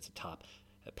cranium sits atop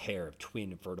a pair of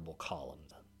twin vertebral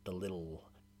columns. The little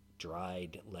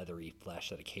dried, leathery flesh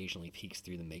that occasionally peeks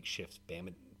through the makeshift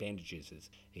bandages is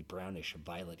a brownish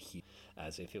violet hue,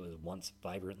 as if it was once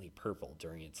vibrantly purple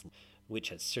during its, which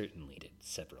has certainly did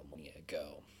several millennia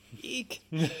ago. Eek.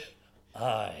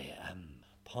 I am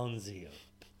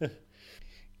Ponzi-Hotep.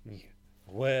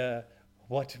 What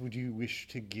would you wish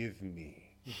to give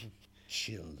me,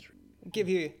 children? Give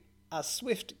you a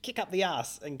swift kick up the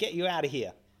ass and get you out of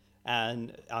here.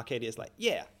 And Arcadia's like,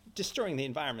 yeah, destroying the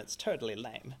environment's totally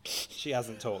lame. She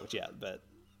hasn't talked yet, but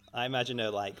I imagine her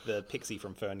like the pixie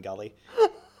from Fern Gully.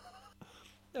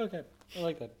 Okay, I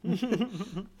like that.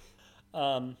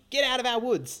 Get out of our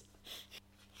woods.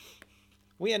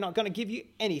 We are not going to give you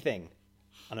anything.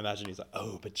 And I imagine he's like,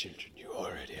 oh, but children, you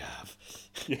already have.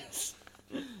 Yes.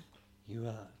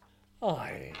 You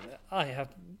I've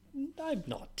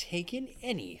not taken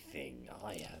anything.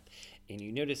 I have. And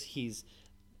you notice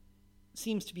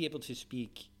seems to be able to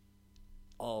speak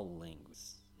all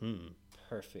languages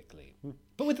perfectly,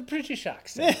 but with a British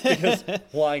accent. Because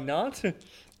why not?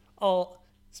 All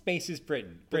space is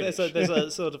Britain. There's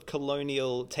a sort of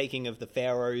colonial taking of the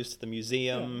pharaohs to the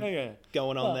museum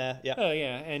going on there. Yeah. Oh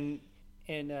yeah,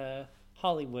 and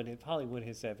Hollywood. If Hollywood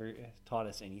has ever taught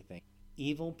us anything,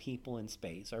 evil people in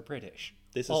space are British.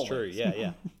 This is true.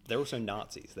 Yeah. They're also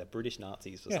Nazis. They're British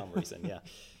Nazis for some reason. Yeah.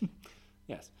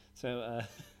 Yes. So.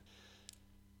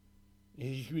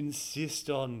 You insist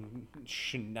on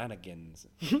shenanigans.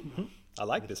 I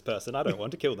like this person. I don't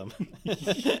want to kill them.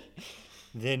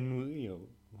 Then,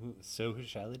 so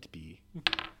shall it be.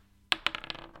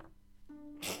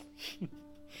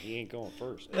 He ain't going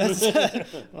first.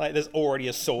 Like, there's already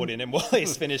a sword in him while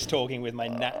he's finished talking with my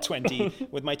nat 20,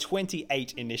 with my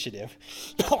 28 initiative.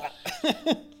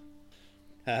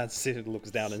 Sif looks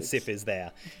down and Sif is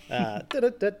there.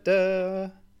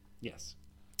 Yes.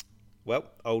 Well,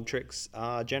 old tricks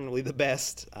are generally the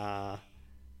best. Yeah,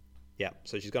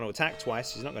 so she's going to attack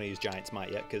twice. She's not going to use Giant's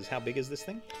Might yet, because how big is this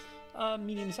thing?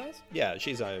 Medium size? Yeah,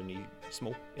 she's only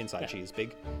small. Inside she is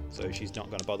big. So she's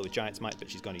not going to bother with Giant's Might, but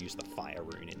she's going to use the Fire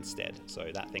Rune instead. So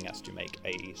that thing has to make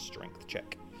a strength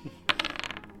check.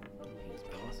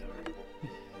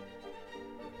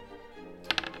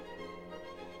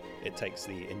 it takes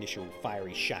the initial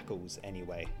fiery shackles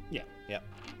anyway. Yeah. Yep.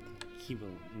 He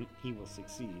will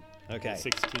succeed. Okay.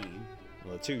 16.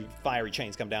 Well, the 2 fiery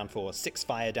chains come down for 6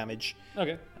 fire damage,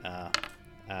 Okay.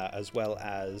 as well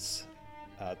as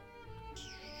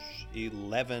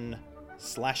 11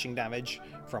 slashing damage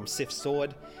from Sif's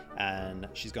sword, and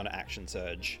she's going to action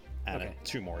surge and Okay.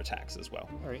 2 more attacks as well.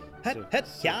 All right. Hut, So- hut,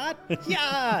 yard,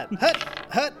 yard,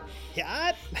 hut,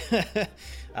 yard.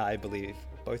 I believe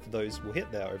both of those will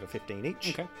hit. They're over 15 each.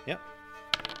 Okay. Yep.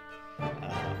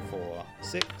 For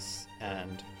 6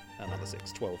 and another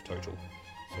 6, 12 total.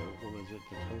 So what was it,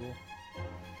 the total?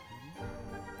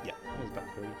 Yeah. It was about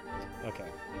 30. Okay.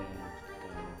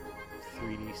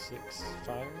 And 3d6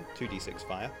 fire? 2d6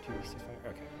 fire. 2d6 fire?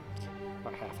 Okay.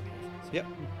 About half and half. Yep.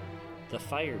 The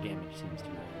fire damage seems to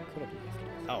be incredibly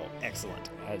effective. Oh, excellent.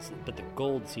 But the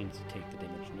gold seems to take the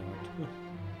damage,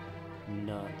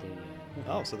 not the...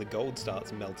 Oh, so the gold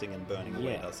starts melting and burning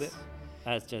away, does it?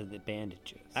 As does the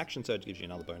bandages. Action surge gives you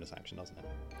another bonus action, doesn't it?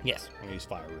 Yes. I'm gonna use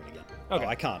fire rune again. Okay. Oh,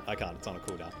 I can't. It's on a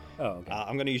cooldown. Oh, okay.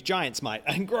 I'm gonna use giant smite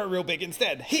and grow real big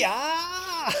instead. Hiya!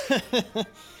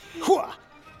 Hua!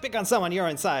 Pick on someone your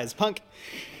own size, punk.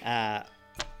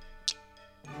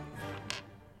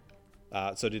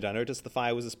 So did I notice the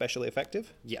fire was especially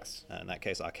effective? Yes. In that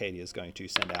case, Arcadia is going to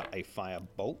send out a fire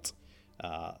bolt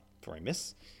for a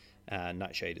miss.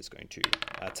 Nightshade is going to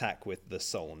attack with the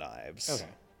soul knives. Okay.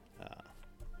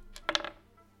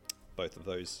 Both of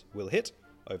those will hit,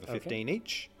 over 15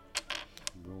 each.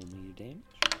 Roll me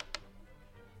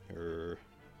your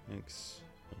damage.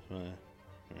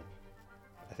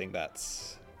 I think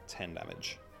that's 10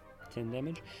 damage. 10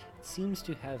 damage. It seems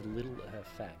to have little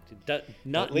effect.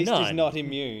 Not At least none. he's not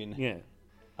immune. Yeah.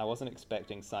 I wasn't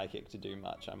expecting Psychic to do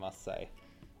much, I must say.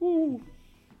 Ooh,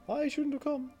 I shouldn't have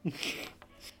come.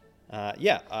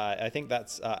 I think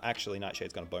that's actually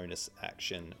Nightshade's got a bonus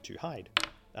action to hide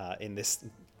in this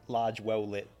large,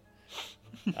 well-lit...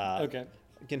 Okay.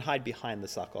 You can hide behind the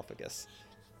sarcophagus.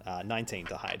 19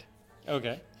 to hide.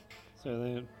 Okay.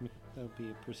 So that'll be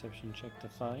a perception check to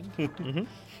find.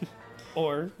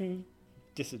 Or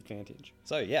disadvantage.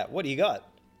 So, yeah, what do you got?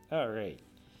 All right.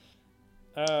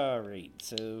 All right.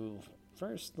 So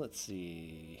first, let's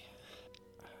see.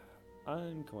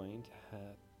 I'm going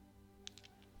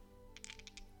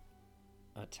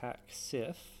to attack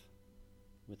Sif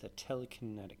with a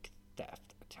telekinetic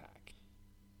theft attack.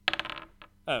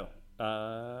 Oh,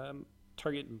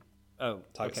 target. Oh,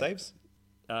 Target okay. saves?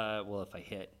 Well, if I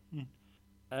hit.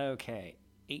 Okay.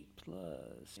 8 plus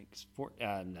 6, 4.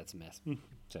 That's a mess.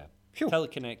 So, Phew.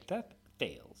 telekinetic theft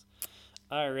fails.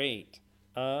 All right.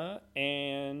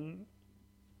 And.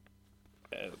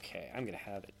 Okay, I'm going to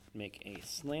have it make a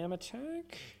slam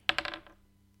attack.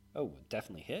 Oh,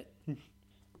 definitely hit.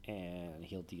 And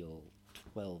he'll deal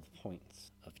 12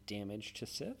 points of damage to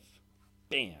Sif.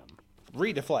 Bam.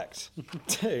 Redeflect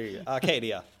to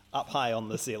Arcadia, up high on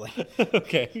the ceiling.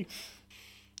 Okay.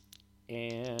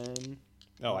 And.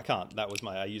 Oh, I can't.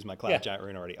 I used my Cloud Giant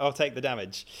rune already. I'll take the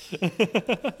damage.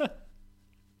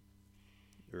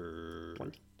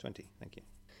 20, thank you.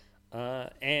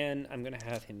 And I'm going to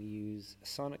have him use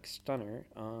Sonic Stunner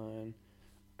on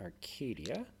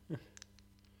Arcadia.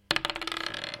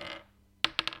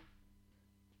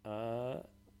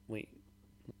 Wait.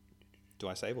 Do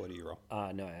I save or do you roll?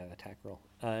 No, I have attack roll.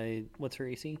 What's her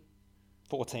AC?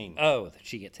 14. Oh,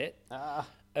 she gets hit? Ah.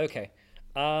 Okay.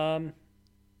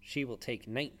 She will take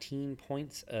 19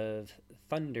 points of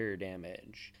thunder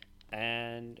damage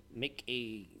and make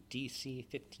a DC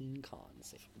 15 con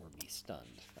save or be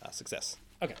stunned. Success.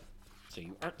 Okay. So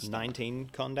you aren't stunned. 19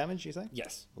 con damage, you say?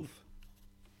 Yes. Oof.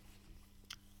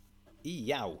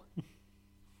 Yow.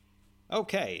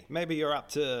 Okay, maybe you're up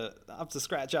to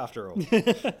scratch after all.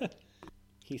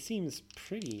 He seems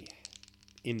pretty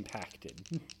impacted.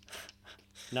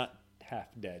 Not half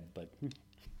dead, but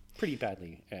pretty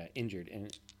badly injured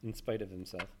in spite of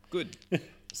himself. Good.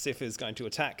 Sif is going to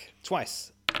attack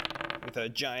twice with her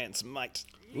giant's might.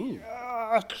 Ooh.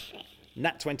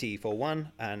 Nat 20 for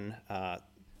one and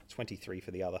 23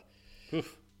 for the other.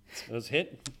 Oof. Those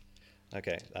hit.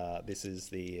 Okay, this is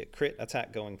the crit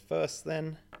attack going first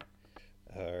then.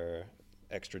 Her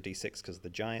extra d6 because of the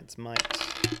giant's might.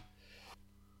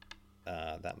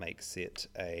 That makes it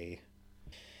a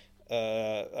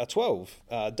 12,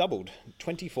 doubled,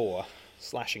 24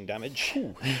 slashing damage.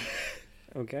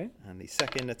 Okay. And the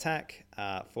second attack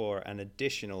for an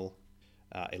additional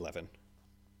 11.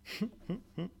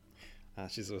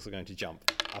 She's also going to jump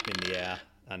up in the air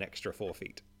an extra 4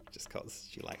 feet. just because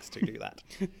she likes to do that.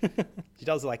 She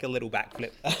does like a little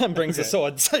backflip and brings the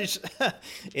sword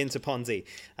into Ponzi.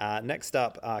 Next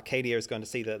up, Arcadia is going to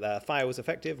see that the fire was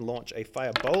effective. Launch a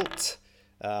fire bolt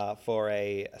for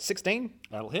a 16.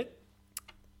 That'll hit.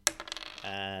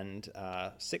 And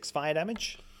 6 fire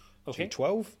damage. Okay. To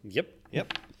 12.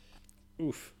 Yep.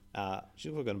 Oof.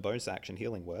 She's also got a bonus action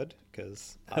healing word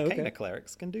because Arcana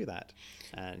clerics can do that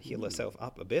and heal herself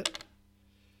up a bit.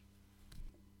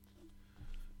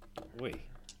 Wait.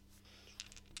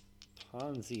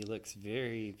 Ponzi looks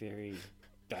very, very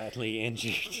badly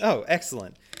injured. Oh,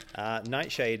 excellent.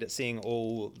 Nightshade, seeing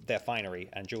all their finery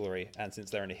and jewelry, and since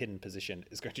they're in a hidden position,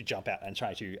 is going to jump out and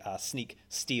try to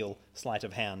steal sleight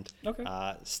of hand. Okay.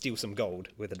 Steal some gold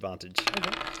with advantage.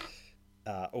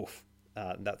 Okay.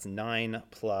 That's 9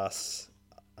 plus...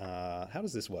 how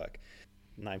does this work?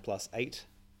 9 plus 8?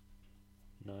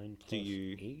 9 plus Do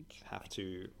you 8? have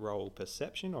to roll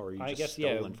perception, or are you I just guess,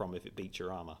 stolen from if it beats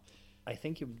your armor? I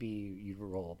think it would be you'd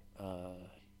roll.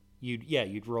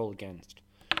 You'd roll against.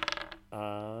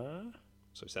 So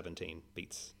 17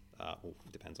 beats.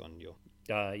 Depends on your.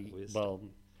 Well,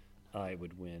 I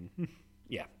would win.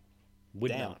 Yeah, would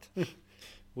Damn. not.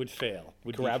 Would fail.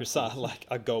 Would be Grabs precise. like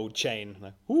a gold chain.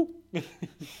 Like, whoo!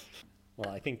 Well,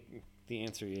 I think the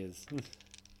answer is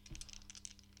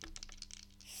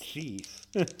thief.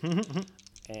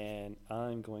 And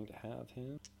I'm going to have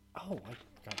him. Oh, I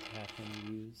forgot to have him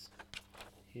use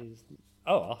his.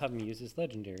 Oh, I'll have him use his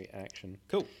legendary action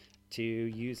Cool. to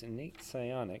use innate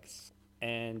psionics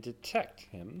and detect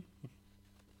him.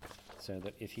 So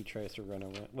that if he tries to run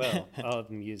away, well, I'll have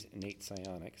him use innate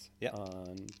psionics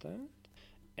on that.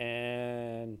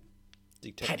 And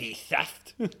petty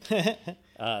theft.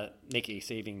 Make a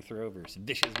saving throw versus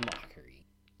vicious mockery.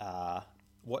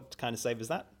 What kind of save is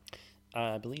that?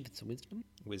 I believe it's a wisdom.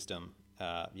 Wisdom.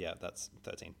 Yeah, that's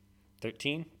 13.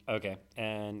 13? Okay.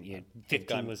 And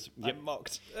 15 was... I'm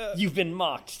mocked. You've been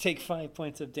mocked. Take 5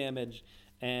 points of damage,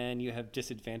 and you have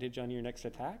disadvantage on your next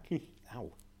attack.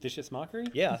 Ow. Vicious mockery?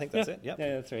 Yeah, I think that's it. Yep.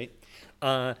 Yeah, that's right.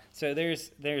 So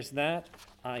there's that.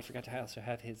 I forgot to also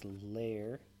have his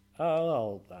lair.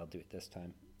 Oh, I'll do it this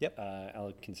time. Yep.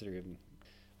 I'll consider him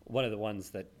one of the ones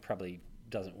that probably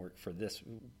doesn't work for this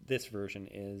version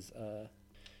is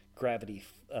gravity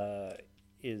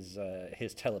is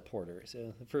his teleporter.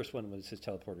 So the first one was his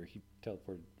teleporter. He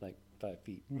teleported like 5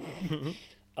 feet.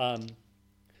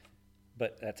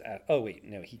 But that's oh wait,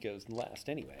 no, he goes last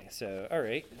anyway. So all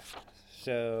right.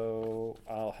 So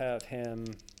I'll have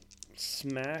him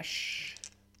smash.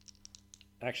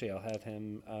 Actually, I'll have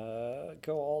him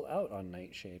go all out on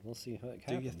Nightshade. We'll see how it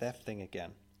happens. Do your theft thing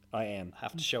again. I am.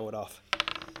 Have to show it off.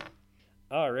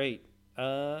 All right.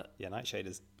 Yeah, Nightshade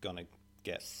is gonna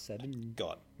get 17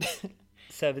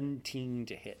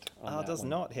 to hit. It does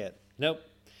not hit. Nope.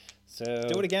 So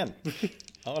Do it again.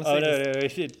 I want to Oh see no,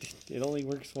 this. no! It only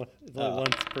works one. It's only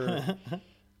once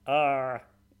per.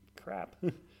 Crap!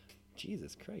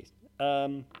 Jesus Christ!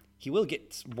 He will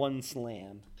get one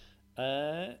slam.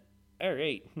 All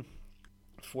right,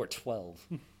 for 12.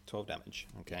 12 damage.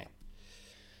 Okay.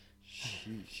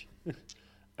 Sheesh.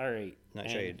 All right.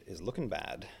 Nightshade is looking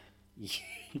bad.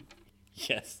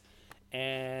 Yes.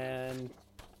 And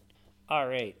all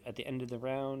right, at the end of the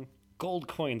round, gold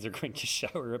coins are going to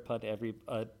shower upon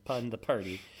the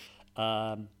party.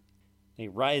 They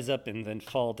rise up and then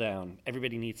fall down.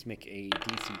 Everybody needs to make a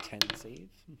DC 10 save.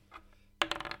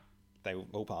 They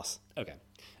will pass. Okay.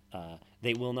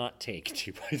 They will not take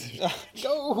 2 points of damage.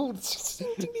 Gold!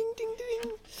 Ding, ding, ding,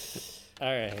 ding.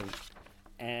 All right.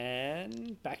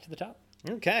 And back to the top.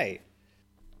 Okay.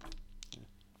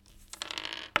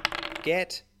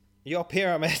 Get your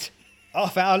pyramid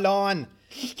off our lawn.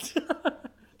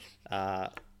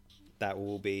 That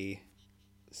will be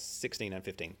 16 and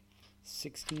 15.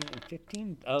 16 and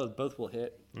 15? Oh, both will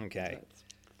hit. Okay. That's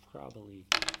probably...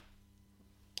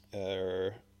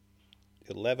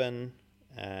 11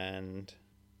 and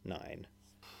 9.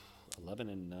 11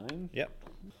 and 9? Yep.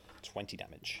 20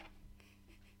 damage.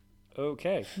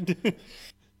 Okay.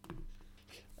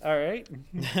 All right.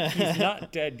 He's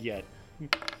not dead yet.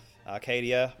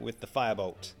 Arcadia with the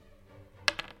firebolt.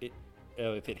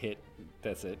 If it hit,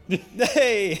 that's it.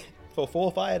 Hey! For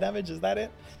 4 fire damage, is that it?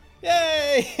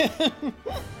 Yay!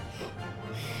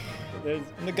 There's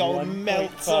The gold 1.5.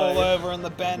 melts all over and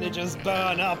the bandages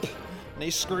burn up. And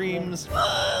he screams.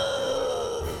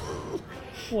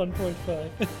 1.5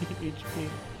 HP.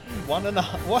 1.5.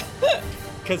 What?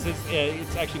 Because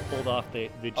it's actually pulled off the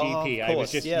GP. Oh, of I was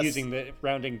course, just yes. using the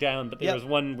rounding down, but there Yep. was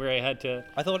one where I had to...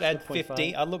 I thought it had 1.5.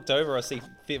 15. I looked over, I see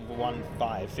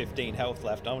 15 health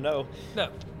left. Oh no. No.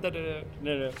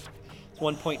 It's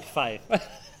 1.5.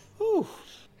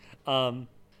 Whew.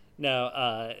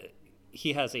 Now,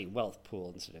 he has a wealth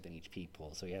pool instead of an HP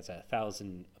pool, so he has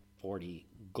 1,040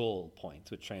 gold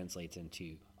points, which translates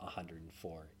into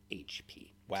 104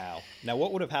 HP. Wow. Now,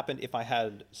 what would have happened if I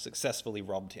had successfully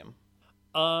robbed him?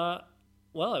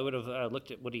 Well, I would have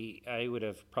looked at I would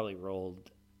have probably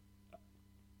rolled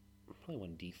probably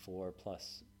 1d4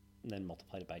 plus, and then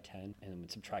multiplied it by 10, and then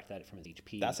subtract that from his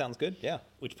HP. That sounds good, yeah.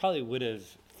 Which probably would have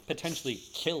potentially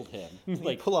killed him.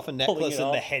 Like pull off a necklace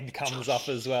and the head comes off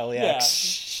as well, yeah.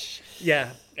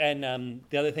 Yeah, and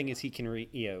the other thing is he can,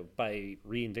 by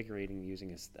reinvigorating using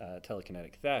his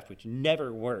telekinetic theft, which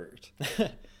never worked,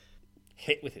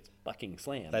 hit with its fucking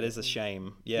slam. That is a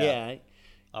shame. Yeah. Yeah.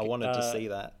 I wanted to see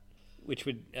that. Which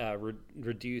would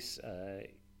reduce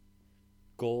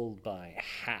gold by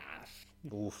half.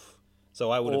 Oof. So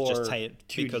I would have just Or taken,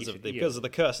 because of the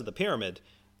curse of the pyramid,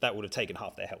 that would have taken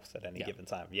half their health at any given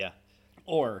time. Yeah.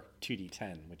 Or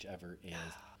 2d10, whichever is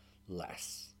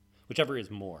less. Whichever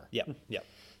is more. Yep. Yep.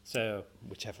 So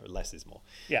Whichever less is more.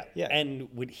 yeah. Yeah. And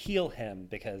would heal him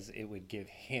because it would give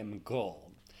him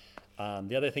gold.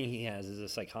 The other thing he has is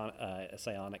a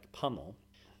psionic pummel,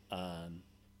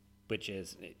 which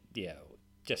is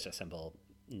just a simple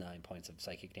 9 points of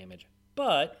psychic damage,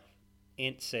 but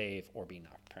int save or be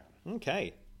knocked prone.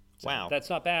 Okay. So Wow. that's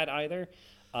not bad either.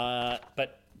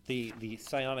 But the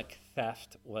psionic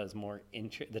theft was more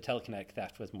the telekinetic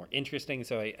theft was more interesting.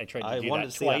 So I tried to do wanted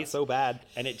that to see that twice, so bad.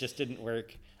 and it just didn't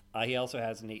work. He also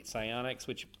has innate psionics,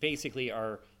 which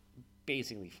are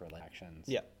basically for actions.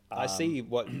 Yeah. I see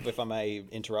what, if I may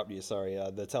interrupt you, sorry,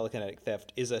 the telekinetic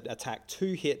theft is an attack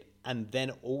to hit and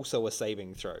then also a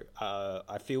saving throw.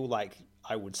 I feel like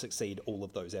I would succeed all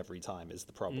of those every time is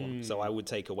the problem. So I would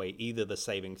take away either the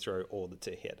saving throw or the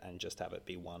to hit and just have it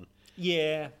be one.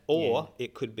 Yeah. Or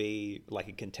it could be like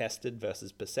a contested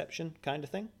versus perception kind of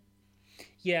thing.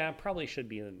 Yeah, probably should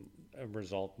be a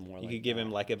result more like You could give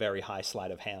him like a very high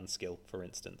sleight of hand skill, for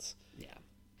instance. Yeah.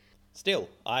 Still,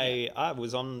 I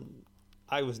was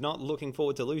not looking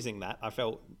forward to losing that. I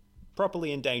felt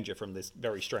properly in danger from this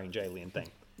very strange alien thing.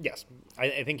 Yes.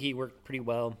 I think he worked pretty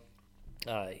well.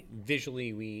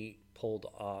 Visually, we pulled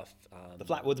off... The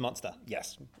Flatwoods Monster.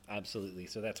 Yes, absolutely.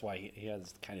 So that's why he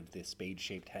has kind of this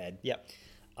spade-shaped head. Yep.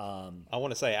 I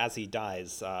want to say, as he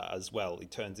dies as well, he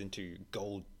turns into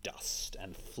gold dust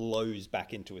and flows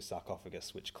back into his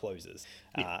sarcophagus, which closes.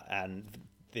 And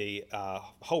the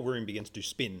whole room begins to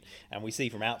spin, and we see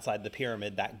from outside the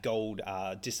pyramid that gold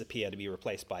disappear to be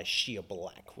replaced by sheer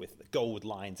black, with gold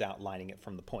lines outlining it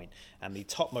from the point. And the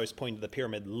topmost point of the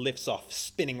pyramid lifts off,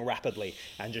 spinning rapidly,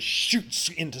 and just shoots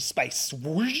into space.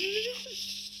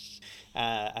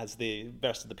 As the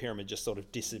rest of the pyramid just sort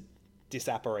of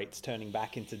disapparates, turning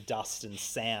back into dust and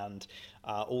sand.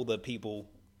 All the people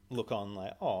look on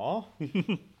like, "Aw,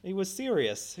 he was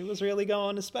serious. He was really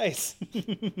going to space.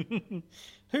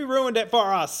 Who ruined it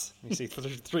for us?" You see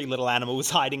three little animals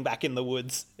hiding back in the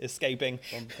woods, escaping,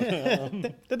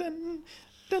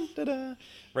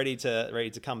 ready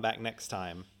to come back next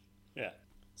time. Yeah.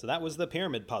 So that was the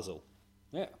pyramid puzzle.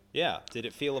 Yeah. Yeah. Did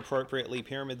it feel appropriately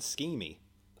pyramid schemey?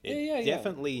 It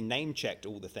definitely name checked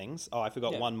all the things. Oh, I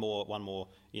forgot one more.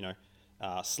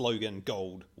 Slogan: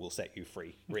 "Gold will set you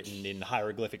free," written in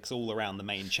hieroglyphics all around the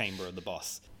main chamber of the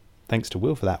boss. Thanks to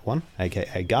Will for that one,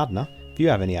 aka Gardner. If you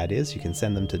have any ideas, you can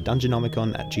send them to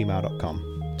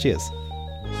dungeonomicon@gmail.com. Cheers.